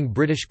 Exploring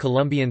British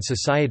Columbian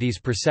Society's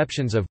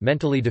Perceptions of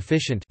Mentally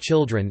Deficient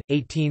Children,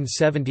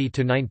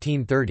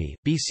 1870–1930,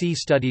 BC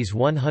Studies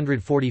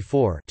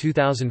 144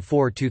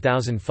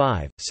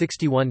 2004–2005,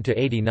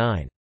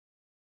 61–89.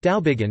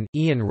 Dowbiggin,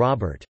 Ian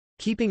Robert.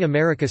 Keeping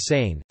America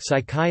Sane,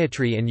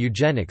 Psychiatry and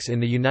Eugenics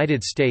in the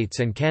United States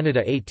and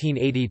Canada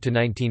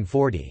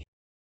 1880–1940.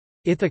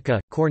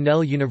 Ithaca,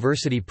 Cornell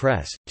University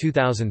Press,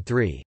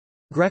 2003.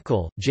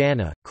 Grekel,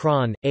 Jana,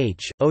 Kron,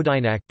 H.,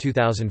 Odinak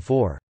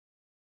 2004.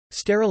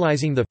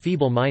 Sterilizing the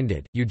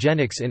Feeble-Minded,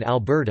 Eugenics in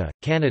Alberta,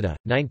 Canada,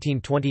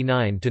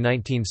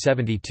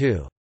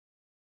 1929–1972.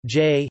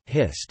 J.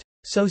 Hist.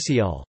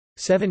 Social.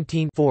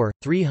 17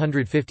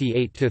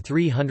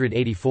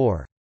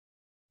 358–384.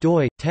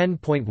 doi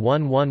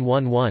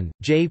 10.1111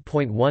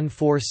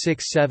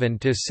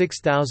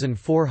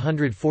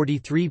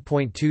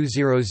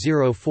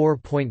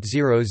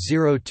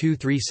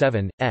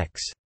 j.1467–6443.2004.00237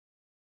 x.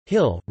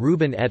 Hill,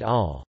 Reuben et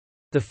al.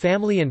 The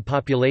Family and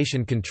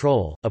Population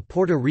Control, A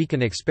Puerto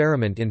Rican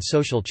Experiment in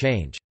Social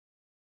Change.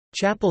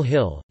 Chapel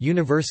Hill,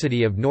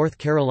 University of North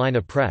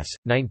Carolina Press,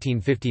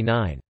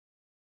 1959.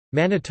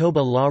 Manitoba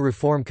Law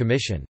Reform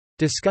Commission.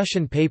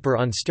 Discussion paper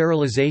on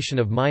sterilization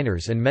of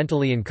minors and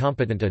mentally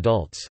incompetent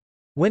adults.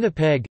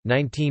 Winnipeg,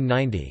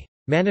 1990.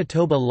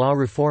 Manitoba Law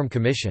Reform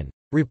Commission.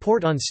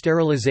 Report on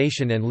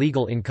Sterilization and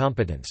Legal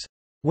Incompetence.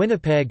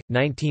 Winnipeg,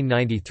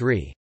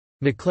 1993.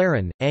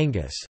 McLaren,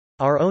 Angus.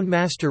 Our Own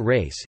Master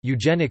Race,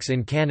 Eugenics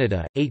in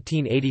Canada,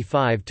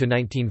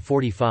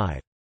 1885–1945.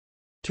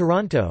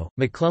 Toronto,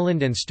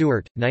 McClelland and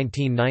Stewart,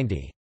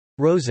 1990.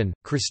 Rosen,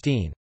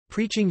 Christine.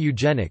 Preaching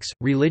Eugenics,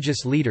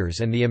 Religious Leaders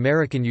and the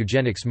American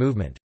Eugenics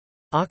Movement.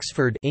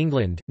 Oxford,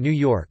 England, New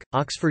York,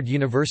 Oxford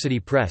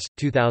University Press,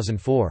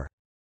 2004.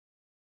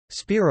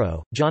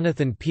 Spiro,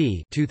 Jonathan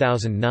P.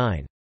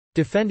 2009.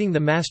 Defending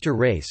the Master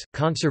Race,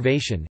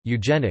 Conservation,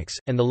 Eugenics,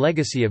 and the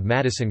Legacy of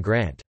Madison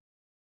Grant.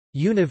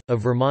 Univ,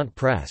 of Vermont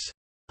Press.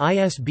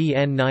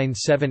 ISBN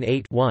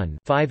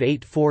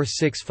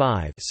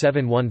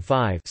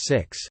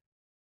 978-1-58465-715-6.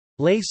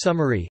 Lay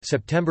Summary,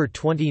 September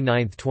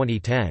 29,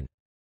 2010.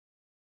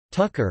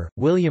 Tucker,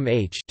 William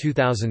H.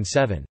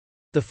 2007.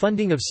 The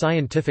Funding of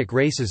Scientific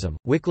Racism,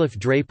 Wycliffe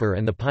Draper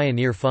and the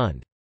Pioneer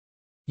Fund.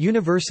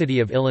 University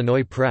of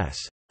Illinois Press.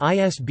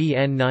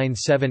 ISBN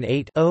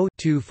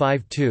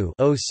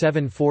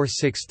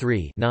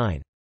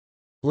 978-0-252-07463-9.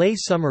 Lay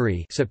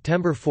Summary,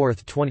 September 4,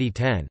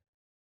 2010.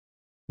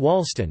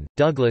 Walston,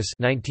 Douglas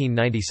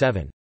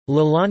 1997.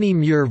 Leilani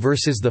Muir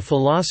vs. the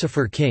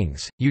Philosopher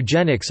Kings,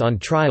 Eugenics on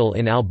Trial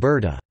in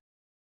Alberta.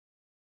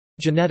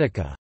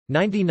 Genetica.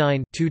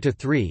 99,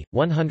 2–3,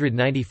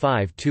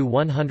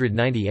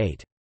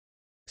 195–198.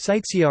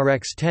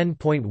 CiteSeerX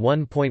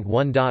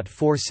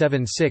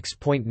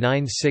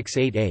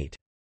 10.1.1.476.9688.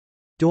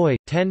 doi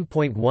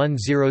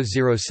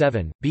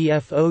 10.1007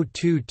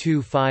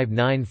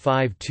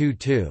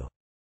 BF02259522.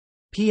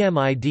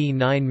 PMID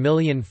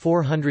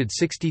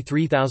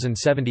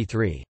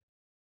 9463073.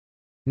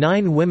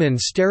 9 women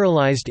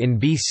sterilized in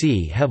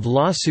BC have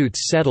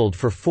lawsuits settled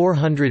for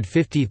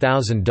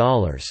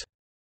 $450,000.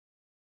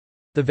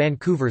 The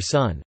Vancouver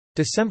Sun.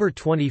 December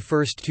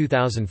 21,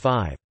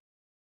 2005.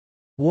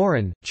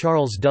 Warren,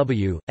 Charles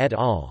W., et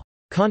al.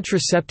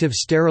 Contraceptive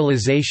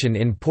Sterilization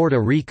in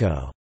Puerto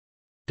Rico.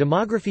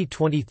 Demography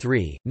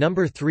 23, No.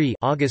 3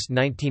 August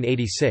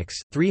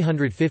 1986,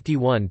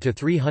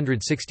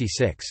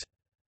 351–366.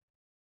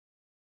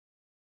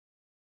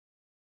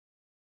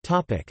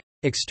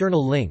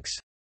 External links.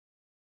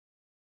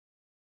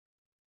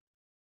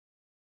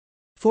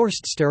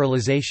 Forced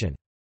sterilization.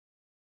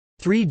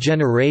 3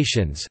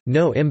 Generations,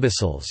 No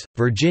Imbeciles,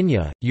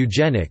 Virginia,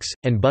 Eugenics,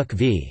 and Buck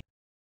v.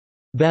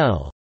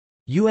 Bell.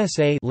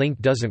 USA. Link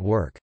doesn't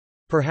work.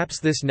 Perhaps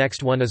this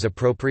next one is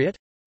appropriate?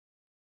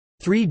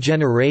 3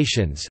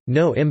 Generations,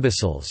 No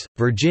Imbeciles,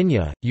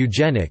 Virginia,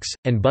 Eugenics,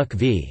 and Buck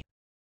v.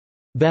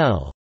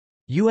 Bell.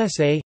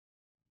 USA.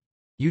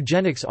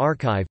 Eugenics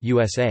Archive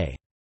USA.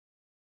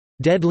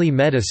 Deadly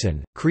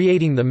Medicine,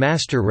 Creating the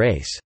Master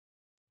Race.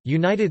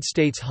 United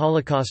States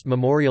Holocaust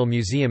Memorial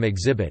Museum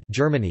exhibit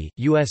Germany,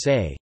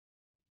 USA.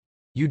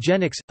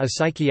 Eugenics, A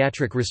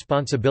Psychiatric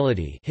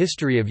Responsibility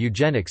History of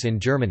Eugenics in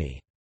Germany.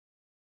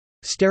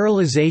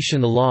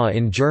 Sterilization Law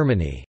in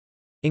Germany.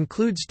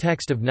 Includes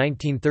text of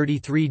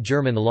 1933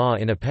 German law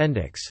in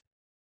appendix.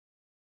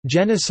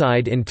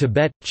 Genocide in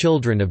Tibet –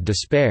 Children of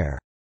Despair.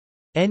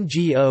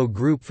 NGO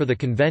Group for the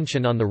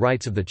Convention on the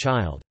Rights of the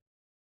Child.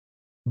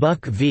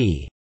 Buck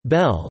v.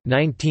 Bell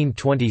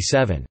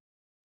 1927.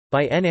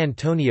 By N.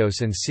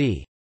 Antonios and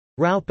C.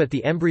 Raup at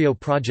the Embryo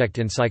Project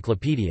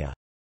Encyclopedia.